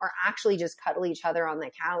meeting or actually just cuddle each other on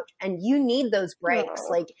the couch. And you need those breaks.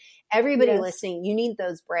 Like everybody listening, you need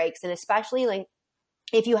those breaks. And especially like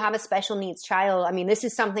if you have a special needs child, I mean, this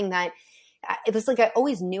is something that it was like I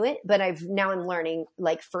always knew it, but I'm learning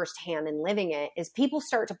like firsthand and living it, is people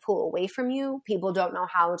start to pull away from you. People don't know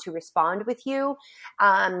how to respond with you.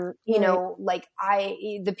 You know, like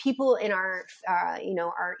the people in our,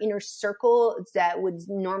 our inner circle that would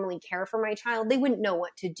normally care for my child, they wouldn't know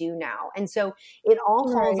what to do now. And so it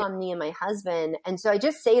all falls on me and my husband. And so I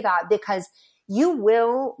just say that because you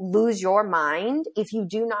will lose your mind if you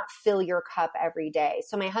do not fill your cup every day.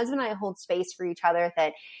 So my husband and I hold space for each other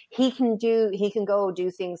that he can go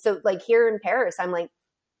do things. So like here in Paris, I'm like,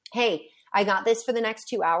 hey, I got this for the next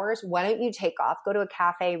 2 hours. Why don't you take off, go to a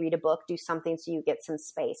cafe, read a book, do something so you get some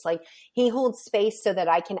space. Like he holds space so that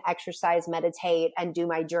I can exercise, meditate, and do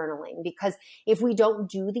my journaling. Because if we don't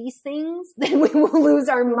do these things, then we will lose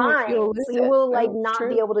our minds. We will not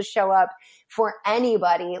be able to show up for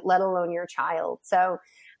anybody, let alone your child. So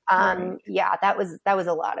yeah, that was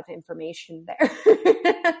a lot of information there.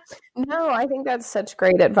 No, I think that's such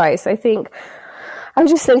great advice. I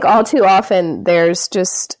just think all too often there's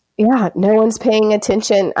just, no one's paying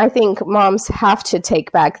attention. I think moms have to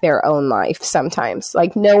take back their own life sometimes.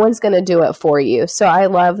 Like no one's going to do it for you. So I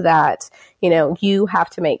love that, you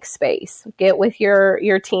have to make space. Get with your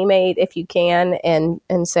teammate if you can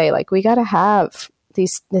and say like, we got to have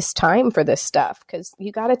this time for this stuff because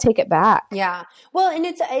you got to take it back. Yeah. Well, and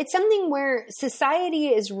it's something where society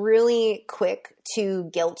is really quick to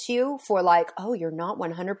guilt you for like, oh, you're not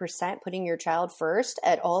 100% putting your child first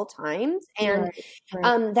at all times. And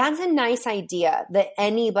that's a nice idea that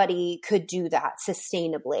anybody could do that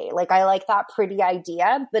sustainably. Like I like that pretty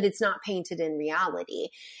idea, but it's not painted in reality.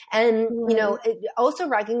 And, also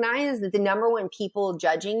recognize that the number one people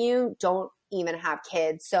judging you don't even have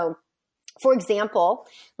kids. So for example,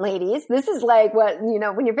 ladies, this is like what,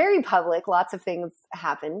 when you're very public, lots of things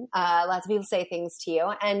happen. Lots of people say things to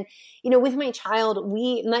you. And, with my child,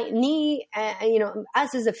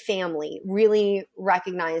 us as a family really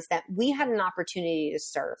recognize that we had an opportunity to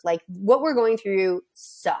serve. Like what we're going through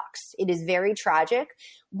sucks. It is very tragic.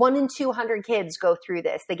 1 in 200 kids go through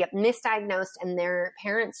this. They get misdiagnosed and their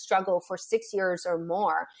parents struggle for 6 years or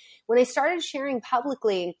more. When I started sharing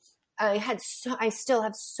publicly, I still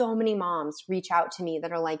have so many moms reach out to me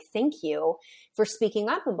that are like, thank you for speaking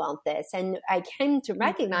up about this. And I came to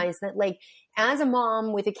recognize that like as a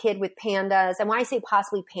mom with a kid with pandas, and why I say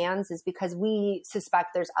possibly PANS is because we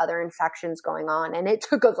suspect there's other infections going on. And it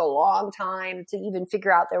took us a long time to even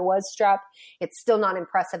figure out there was strep. It's still not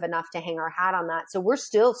impressive enough to hang our hat on that. So we're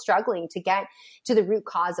still struggling to get to the root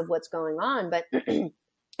cause of what's going on. But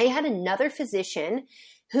I had another physician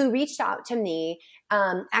who reached out to me.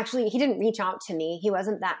 Actually, he didn't reach out to me. He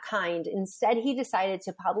wasn't that kind. Instead, he decided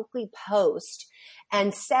to publicly post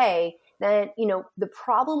and say that, the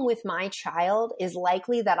problem with my child is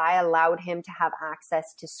likely that I allowed him to have access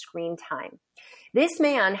to screen time. This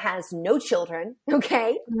man has no children,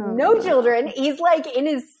 okay? No children. He's like in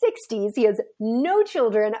his 60s. He has no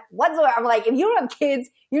children whatsoever. I'm like, if you don't have kids,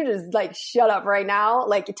 you just like shut up right now.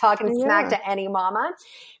 Like you're talking smack to any mama.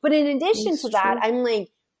 But in addition to that, I'm like,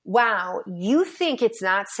 wow, you think it's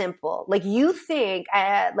not simple. Like you think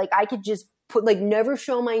like I could just put like never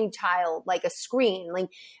show my child like a screen. Like,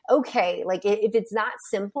 okay, like if it's that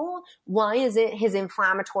simple, why is it his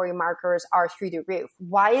inflammatory markers are through the roof?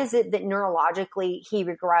 Why is it that neurologically he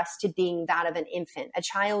regressed to being that of an infant? A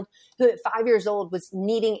child who at 5 years old was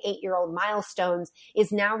needing 8-year-old milestones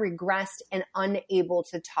is now regressed and unable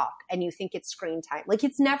to talk. And you think it's screen time. Like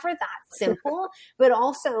it's never that simple. But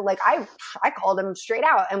also like I called him straight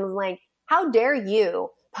out and was like, how dare you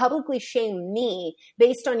publicly shame me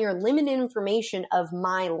based on your limited information of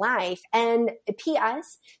my life? And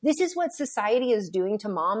P.S., this is what society is doing to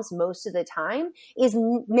moms most of the time, is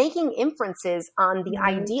making inferences on the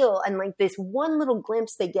ideal and like this one little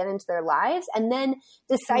glimpse they get into their lives and then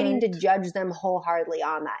deciding to judge them wholeheartedly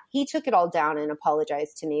on that. He took it all down and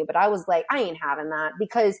apologized to me, but I was like, I ain't having that,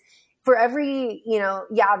 because for every,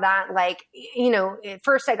 that like, at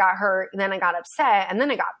first I got hurt and then I got upset and then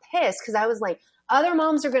I got pissed because I was like, other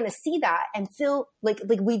moms are going to see that and feel like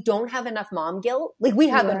we don't have enough mom guilt. Like we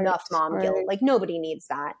have enough mom guilt. Like nobody needs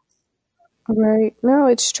that. Right. No,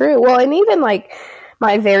 it's true. Well, and even like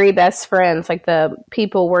my very best friends, like the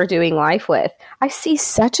people we're doing life with, I see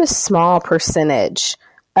such a small percentage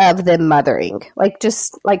of them mothering, like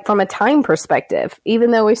just like from a time perspective, even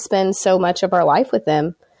though we spend so much of our life with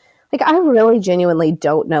them. Like, I really genuinely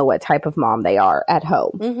don't know what type of mom they are at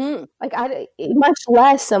home. Like, much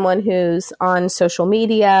less someone who's on social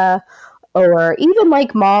media or even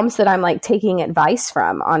like moms that I'm like taking advice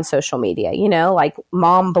from on social media, you know, like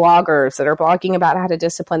mom bloggers that are blogging about how to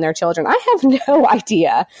discipline their children. I have no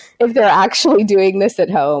idea if they're actually doing this at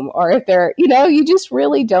home or if they're, you know, you just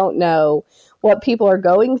really don't know what people are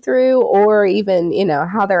going through or even, you know,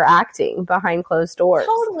 how they're acting behind closed doors.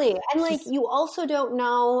 Totally. And like, you also don't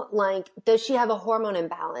know, like, does she have a hormone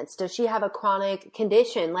imbalance? Does she have a chronic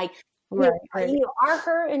condition? Like, Right. you know, are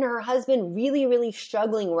her and her husband really, really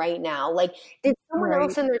struggling right now? Like, did someone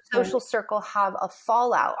else in their social circle have a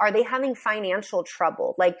fallout? Are they having financial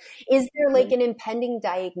trouble? Like, is there like an impending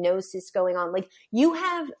diagnosis going on? Like, you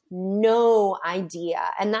have no idea.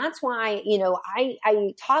 And that's why, you know, I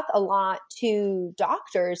talk a lot to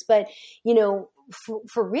doctors, but, you know,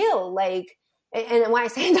 for real, like, and when I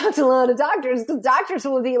say talk to a lot of doctors, because doctors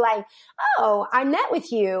will be like, oh, I met with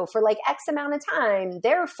you for like X amount of time.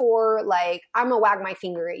 Therefore, like, I'm going to wag my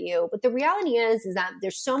finger at you. But the reality is that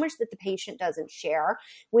there's so much that the patient doesn't share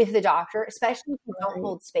with the doctor, especially if you don't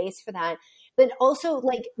hold space for that. But also,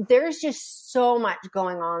 like, there's just so much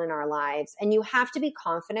going on in our lives. And you have to be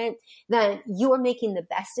confident that you are making the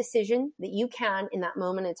best decision that you can in that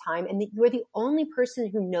moment in time. And that you're the only person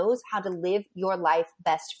who knows how to live your life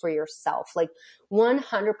best for yourself. Like,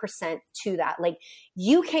 100% to that. Like,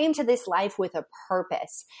 you came to this life with a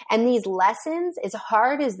purpose. And these lessons, as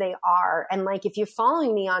hard as they are, and like, if you're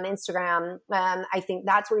following me on Instagram, I think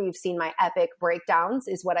that's where you've seen my epic breakdowns,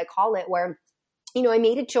 is what I call it, where, you know, I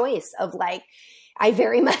made a choice of like, I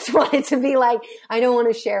very much wanted to be like, I don't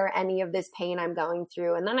want to share any of this pain I'm going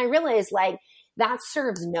through. And then I realized, like, that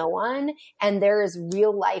serves no one. And there is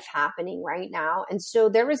real life happening right now. And so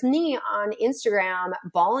there was me on Instagram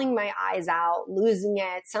bawling my eyes out, losing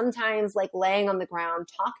it, sometimes like laying on the ground,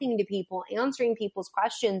 talking to people, answering people's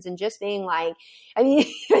questions, and just being like, I mean,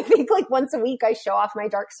 I think like once a week I show off my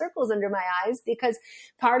dark circles under my eyes, because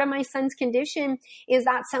part of my son's condition is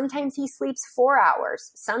that sometimes he sleeps 4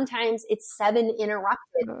 hours. Sometimes it's 7 interrupted.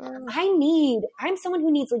 I'm someone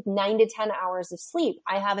who needs like 9 to 10 hours of sleep.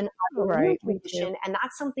 I have an autoimmune condition, and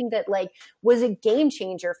that's something that like was a game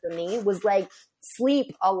changer for me, was like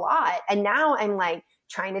sleep a lot. And now I'm like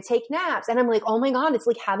trying to take naps, and I'm like, oh my God, it's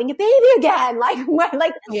like having a baby again. Like,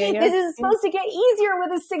 this is supposed to get easier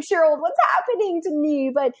with a 6-year-old. What's happening to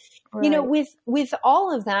me? But you know, with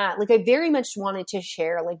all of that, like, I very much wanted to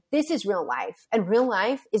share, like, this is real life, and real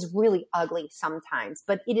life is really ugly sometimes,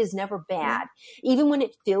 but it is never bad. Even when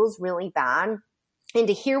it feels really bad. And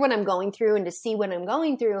to hear what I'm going through and to see what I'm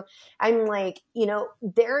going through, I'm like, you know,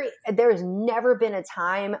 there's never been a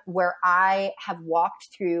time where I have walked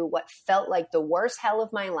through what felt like the worst hell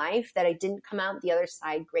of my life that I didn't come out the other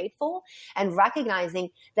side grateful, and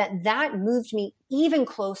recognizing that moved me even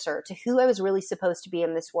closer to who I was really supposed to be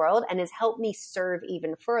in this world, and has helped me serve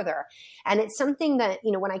even further. And it's something that,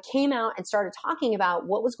 you know, when I came out and started talking about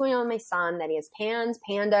what was going on with my son, that he has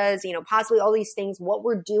pandas, you know, possibly all these things, what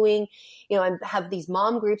we're doing, you know, I have these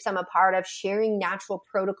mom groups I'm a part of, sharing natural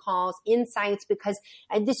protocols, insights, because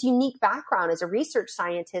I have this unique background as a research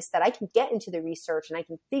scientist that I can get into the research and I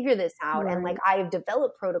can figure this out. And like, I have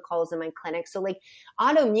developed protocols in my clinic. So like,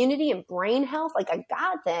 autoimmunity and brain health, like, I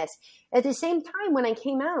got this. At the same time, when I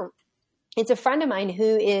came out, it's a friend of mine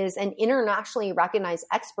who is an internationally recognized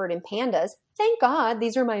expert in pandas. Thank God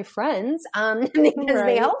these are my friends, because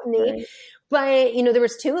they helped me. But, you know, there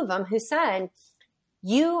was 2 of them who said,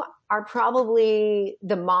 you are probably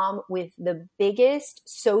the mom with the biggest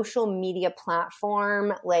social media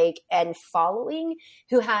platform, like, and following,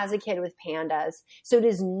 who has a kid with pandas. So it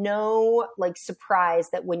is no like surprise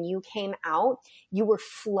that when you came out, you were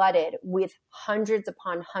flooded with hundreds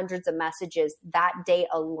upon hundreds of messages that day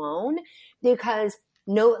alone, because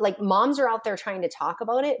moms are out there trying to talk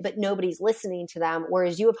about it, but nobody's listening to them.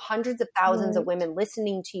 Whereas you have hundreds of thousands of women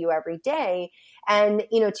listening to you every day. And,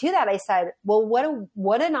 you know, to that, I said, well,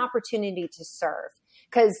 what an opportunity to serve.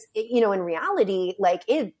 Cause you know, in reality, like,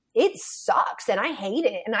 it sucks and I hate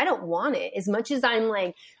it and I don't want it as much as I'm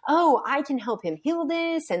like, oh, I can help him heal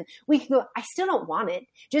this and we can go. I still don't want it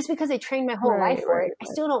just because I trained my whole life for it. I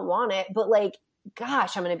still don't want it, but like,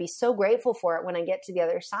 gosh, I'm going to be so grateful for it when I get to the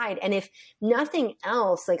other side. And if nothing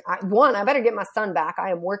else, like, I better get my son back. I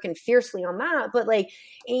am working fiercely on that. But like,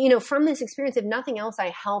 you know, from this experience, if nothing else, I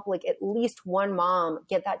help like at least one mom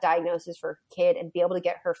get that diagnosis for her kid and be able to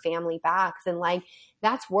get her family back, then like,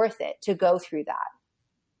 that's worth it to go through that.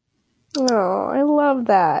 Oh, I love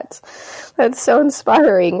that. That's so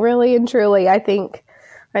inspiring, really and truly.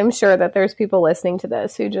 I'm sure that there's people listening to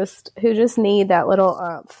this who just need that little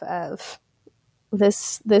oomph of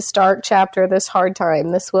this dark chapter, this hard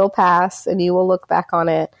time. This will pass, and you will look back on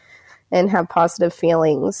it and have positive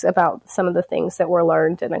feelings about some of the things that were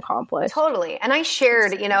learned and accomplished. Totally. And I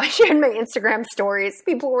shared my Instagram stories.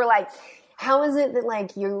 People were like, how is it that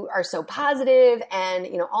like you are so positive and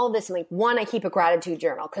all of this? And like, one, I keep a gratitude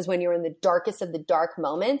journal because when you're in the darkest of the dark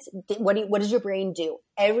moments, what does your brain do?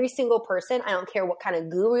 Every single person, I don't care what kind of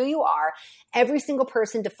guru you are, every single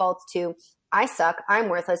person defaults to, I suck, I'm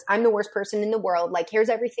worthless, I'm the worst person in the world. Like, here's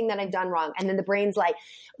everything that I've done wrong. And then the brain's like,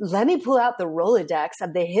 let me pull out the Rolodex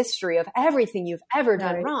of the history of everything you've ever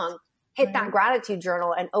done wrong. Hit that gratitude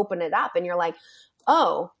journal and open it up. And you're like,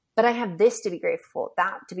 oh, but I have this to be grateful for,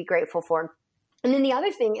 that to be grateful for. And then the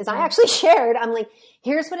other thing is I actually shared, I'm like,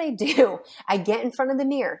 here's what I do. I get in front of the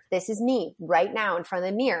mirror. This is me right now in front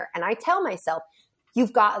of the mirror. And I tell myself,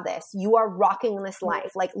 you've got this. You are rocking this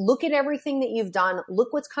life. Like, look at everything that you've done.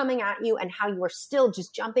 Look what's coming at you and how you are still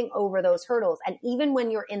just jumping over those hurdles. And even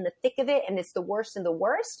when you're in the thick of it and it's the worst of the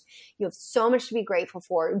worst, you have so much to be grateful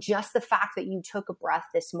for. Just the fact that you took a breath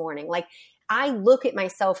this morning. Like, I look at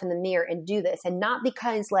myself in the mirror and do this, and not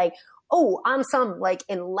because like, oh, I'm some like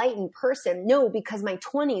enlightened person. No, because my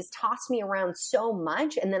 20s tossed me around so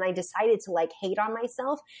much. And then I decided to like hate on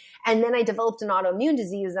myself. And then I developed an autoimmune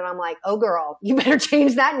disease and I'm like, oh girl, you better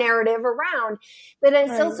change that narrative around. But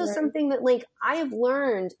it's also something that like I have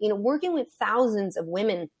learned, working with thousands of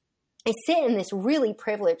women, I sit in this really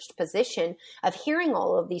privileged position of hearing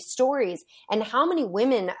all of these stories, and how many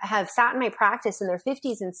women have sat in my practice in their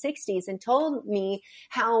 50s and 60s and told me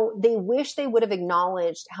how they wish they would have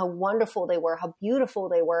acknowledged how wonderful they were, how beautiful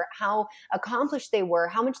they were, how accomplished they were,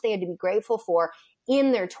 how much they had to be grateful for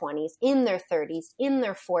in their 20s, in their 30s, in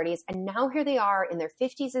their 40s. And now here they are in their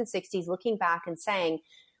 50s and 60s looking back and saying,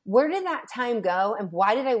 where did that time go? And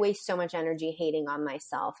why did I waste so much energy hating on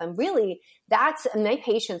myself? And really, my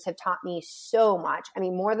patients have taught me so much. I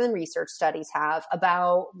mean, more than research studies have,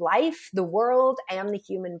 about life, the world, and the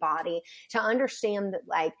human body, to understand that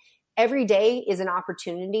like every day is an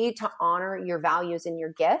opportunity to honor your values and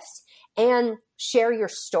your gifts and share your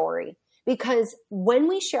story. Because when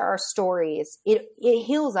we share our stories, it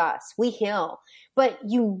heals us. We heal. But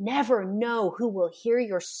you never know who will hear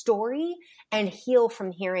your story and heal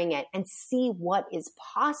from hearing it and see what is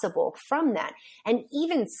possible from that. And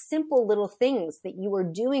even simple little things that you are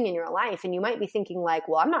doing in your life. And you might be thinking like,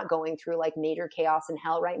 well, I'm not going through like major chaos and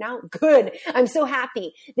hell right now. Good. I'm so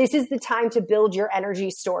happy. This is the time to build your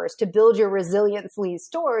energy stores, to build your resiliency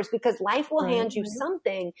stores, because life will hand you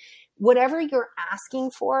something, whatever you're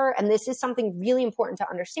asking for. And this is something really important to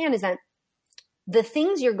understand, is that the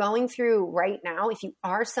things you're going through right now, if you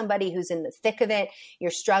are somebody who's in the thick of it,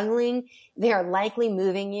 you're struggling, they are likely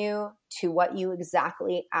moving you to what you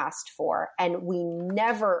exactly asked for. And we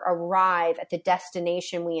never arrive at the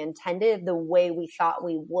destination we intended the way we thought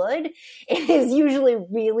we would. It is usually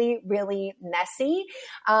really, really messy.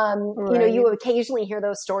 You occasionally hear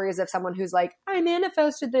those stories of someone who's like, I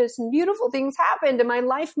manifested this and beautiful things happened and my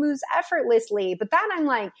life moves effortlessly. But then I'm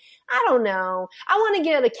like, I don't know. I want to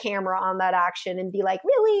get a camera on that action and be like,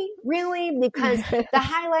 really? Because the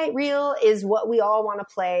highlight reel is what we all want to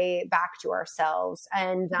play back to ourselves.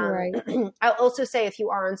 And I'll also say, if you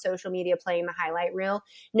are on social media playing the highlight reel,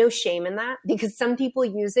 no shame in that, because some people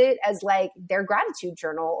use it as like their gratitude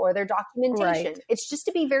journal or their documentation. It's just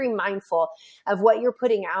to be very mindful of what you're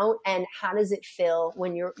putting out and how does it feel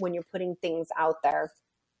when you're putting things out there.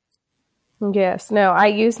 Yes. No, I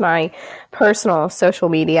use my personal social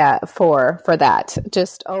media for that.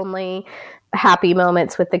 Just only happy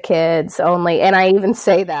moments with the kids only. And I even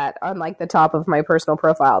say that on like the top of my personal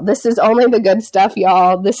profile. This is only the good stuff,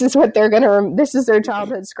 y'all. This is what they're going to, this is their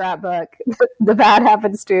childhood scrapbook. The bad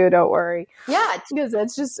happens too. Don't worry. Yeah. Because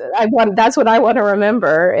it's just, that's what I want to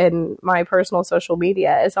remember in my personal social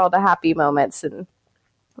media, is all the happy moments. And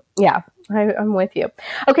yeah, I'm with you.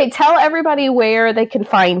 Okay. Tell everybody where they can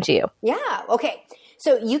find you. Yeah. Okay.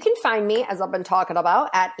 So you can find me, as I've been talking about,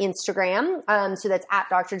 at Instagram. So that's at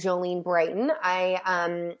Dr. Jolene Brighten.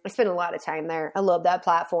 I spend a lot of time there. I love that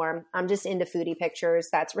platform. I'm just into foodie pictures.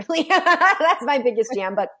 That's really, that's my biggest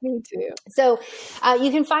jam. But me too. So you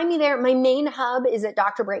can find me there. My main hub is at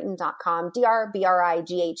drbrighten.com,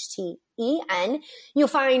 DRBRIGHTEN. You'll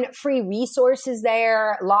find free resources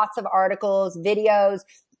there, lots of articles, videos,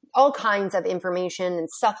 all kinds of information and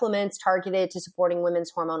supplements targeted to supporting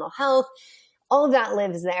women's hormonal health. All of that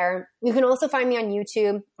lives there. You can also find me on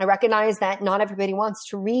YouTube. I recognize that not everybody wants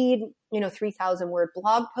to read, 3,000 word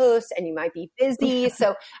blog posts, and you might be busy.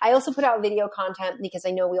 So I also put out video content because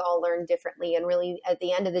I know we all learn differently. And really, at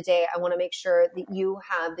the end of the day, I want to make sure that you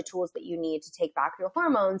have the tools that you need to take back your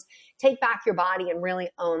hormones, take back your body, and really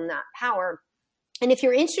own that power. And if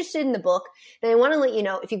you're interested in the book, then I want to let you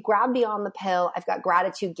know, if you grab Beyond the Pill, I've got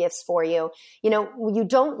gratitude gifts for you. You know, you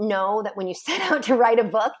don't know that when you set out to write a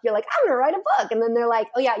book, you're like, I'm going to write a book. And then they're like,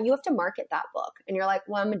 oh yeah, you have to market that book. And you're like,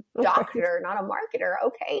 well, I'm a doctor, not a marketer.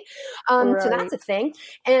 Okay. So that's a thing.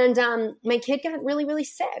 And my kid got really, really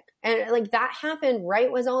sick. And like that happened right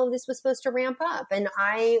as all of this was supposed to ramp up. And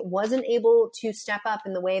I wasn't able to step up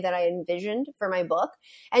in the way that I envisioned for my book.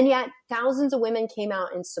 And yet thousands of women came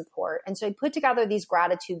out in support. And so I put together these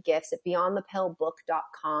gratitude gifts at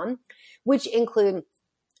beyondthepillbook.com, which include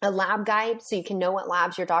a lab guide so you can know what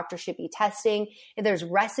labs your doctor should be testing. And there's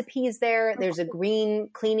recipes there. There's a green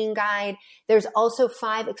cleaning guide. There's also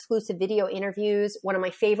 5 exclusive video interviews. One of my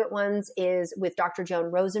favorite ones is with Dr. Joan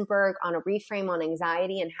Rosenberg on a reframe on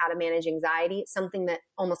anxiety and how to manage anxiety, something that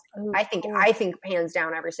almost, I think hands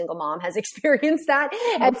down every single mom has experienced that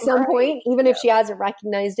at some point, even if she hasn't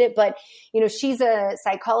recognized it. But, you know, she's a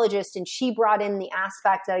psychologist and she brought in the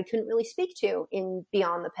aspect that I couldn't really speak to in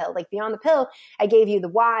Beyond the Pill. Like Beyond the Pill, I gave you the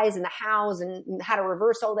why and the hows and how to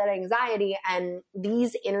reverse all that anxiety. And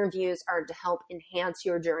these interviews are to help enhance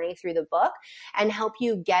your journey through the book and help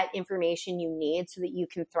you get information you need so that you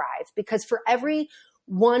can thrive. Because for every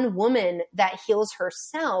one woman that heals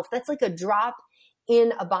herself, that's like a drop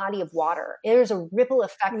in a body of water. There's a ripple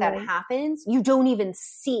effect that happens. You don't even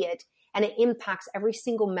see it. And it impacts every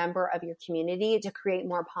single member of your community to create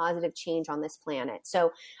more positive change on this planet.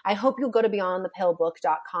 So I hope you'll go to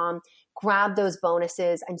beyondthepillbook.com, grab those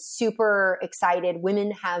bonuses. I'm super excited.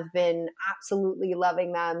 Women have been absolutely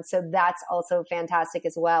loving them. So that's also fantastic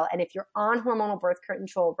as well. And if you're on hormonal birth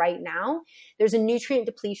control right now, there's a nutrient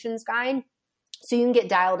depletions guide. So you can get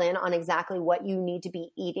dialed in on exactly what you need to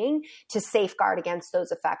be eating to safeguard against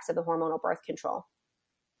those effects of the hormonal birth control.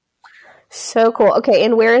 So cool. Okay.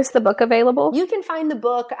 And where is the book available? You can find the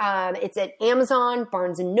book. It's at Amazon,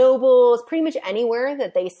 Barnes and Nobles, pretty much anywhere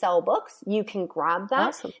that they sell books. You can grab that.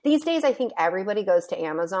 Awesome. These days, I think everybody goes to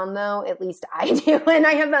Amazon though. At least I do. And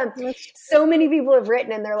I have so many people have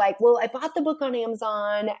written and they're like, well, I bought the book on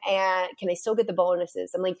Amazon and can I still get the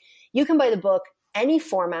bonuses? I'm like, you can buy the book any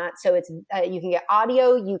format. So it's, you can get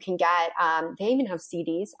audio, you can get, they even have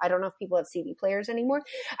CDs. I don't know if people have CD players anymore.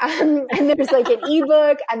 And there's like an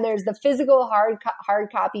ebook and there's the physical hard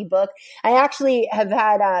copy book. I actually have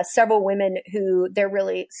had several women who they're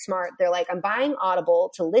really smart. They're like, I'm buying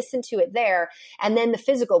Audible to listen to it there. And then the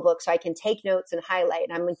physical book so I can take notes and highlight.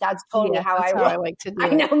 And I'm like, that's totally how I like to do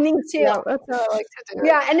it. I know, me too. Yeah, that's how I like to do it.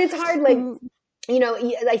 Yeah. And it's hard, like, you know,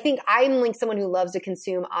 I think I'm like someone who loves to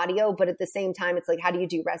consume audio, but at the same time, it's like, how do you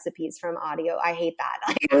do recipes from audio? I hate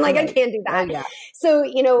that. I'm like, I can't do that. Oh, yeah. So,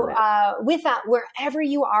 you know, with that, wherever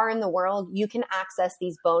you are in the world, you can access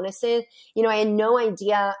these bonuses. You know, I had no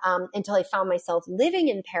idea until I found myself living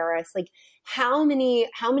in Paris, like how many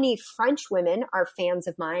French women are fans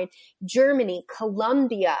of mine, Germany,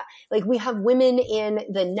 Colombia, like we have women in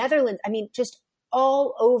the Netherlands. I mean, just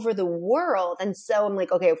all over the world. And so I'm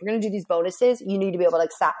like, okay, if we're going to do these bonuses, you need to be able to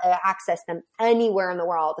access them anywhere in the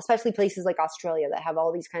world, especially places like Australia that have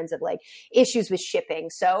all these kinds of like issues with shipping.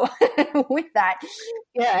 So with that.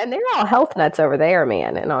 Yeah. And they're all health nuts over there,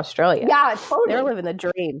 man, in Australia. Yeah, totally. They're living the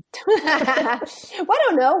dream. Well, I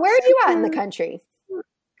don't know. Where are you at in the country?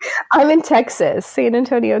 I'm in Texas, San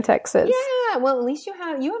Antonio, Texas. Yeah, well, at least you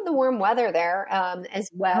have the warm weather there as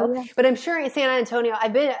well. Oh, yeah. But I'm sure in San Antonio,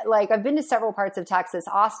 I've been to several parts of Texas.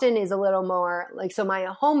 Austin is a little more like, so my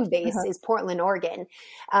home base is Portland, Oregon.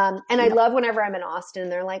 And I love whenever I'm in Austin,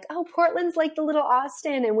 they're like, oh, Portland's like the little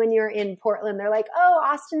Austin. And when you're in Portland, they're like, oh,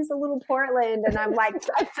 Austin's the little Portland. And I'm like,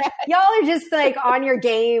 y'all are just like on your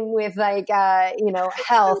game with like, you know,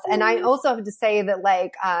 health. And I also have to say that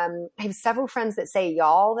like, I have several friends that say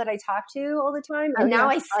y'all that I talk to all the time. And now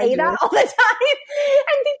I say that all the time.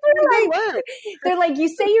 And people are like, they're like, you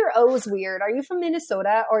say your O's weird. Are you from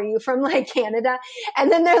Minnesota or are you from like Canada? And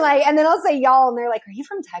then they're like, and then I'll say y'all and they're like, are you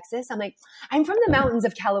from Texas? I'm like, I'm from the mountains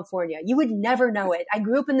of California. You would never know it. I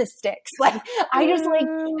grew up in the sticks. Like I just like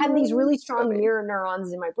have these really strong mirror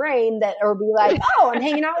neurons in my brain that or be like, oh, I'm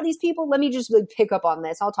hanging out with these people. Let me just like pick up on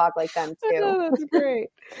this. I'll talk like them too. Oh, that's great.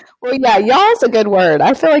 Well, yeah, y'all's a good word.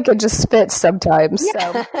 I feel like it just spits sometimes.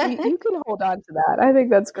 Yeah. So you can hold on to that. I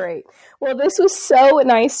think that's great. Well, this was so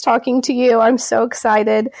nice talking to you. I'm so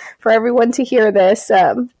excited for everyone to hear this.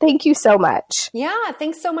 Thank you so much. Yeah,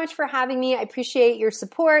 thanks so much for having me. I appreciate your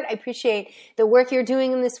support. I appreciate the work you're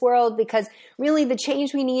doing in this world because really the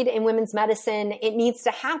change we need in women's medicine, it needs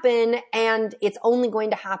to happen and it's only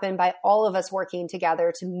going to happen by all of us working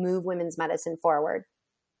together to move women's medicine forward.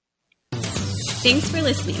 Thanks for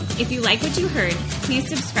listening. If you like what you heard, please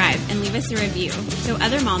subscribe and leave us a review so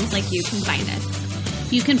other moms like you can find us.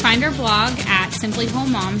 You can find our blog at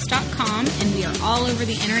simplywholemoms.com, and we are all over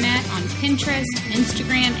the internet on Pinterest,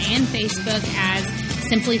 Instagram, and Facebook as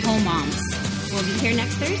Simply Whole Moms. We'll be here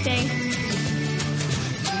next Thursday.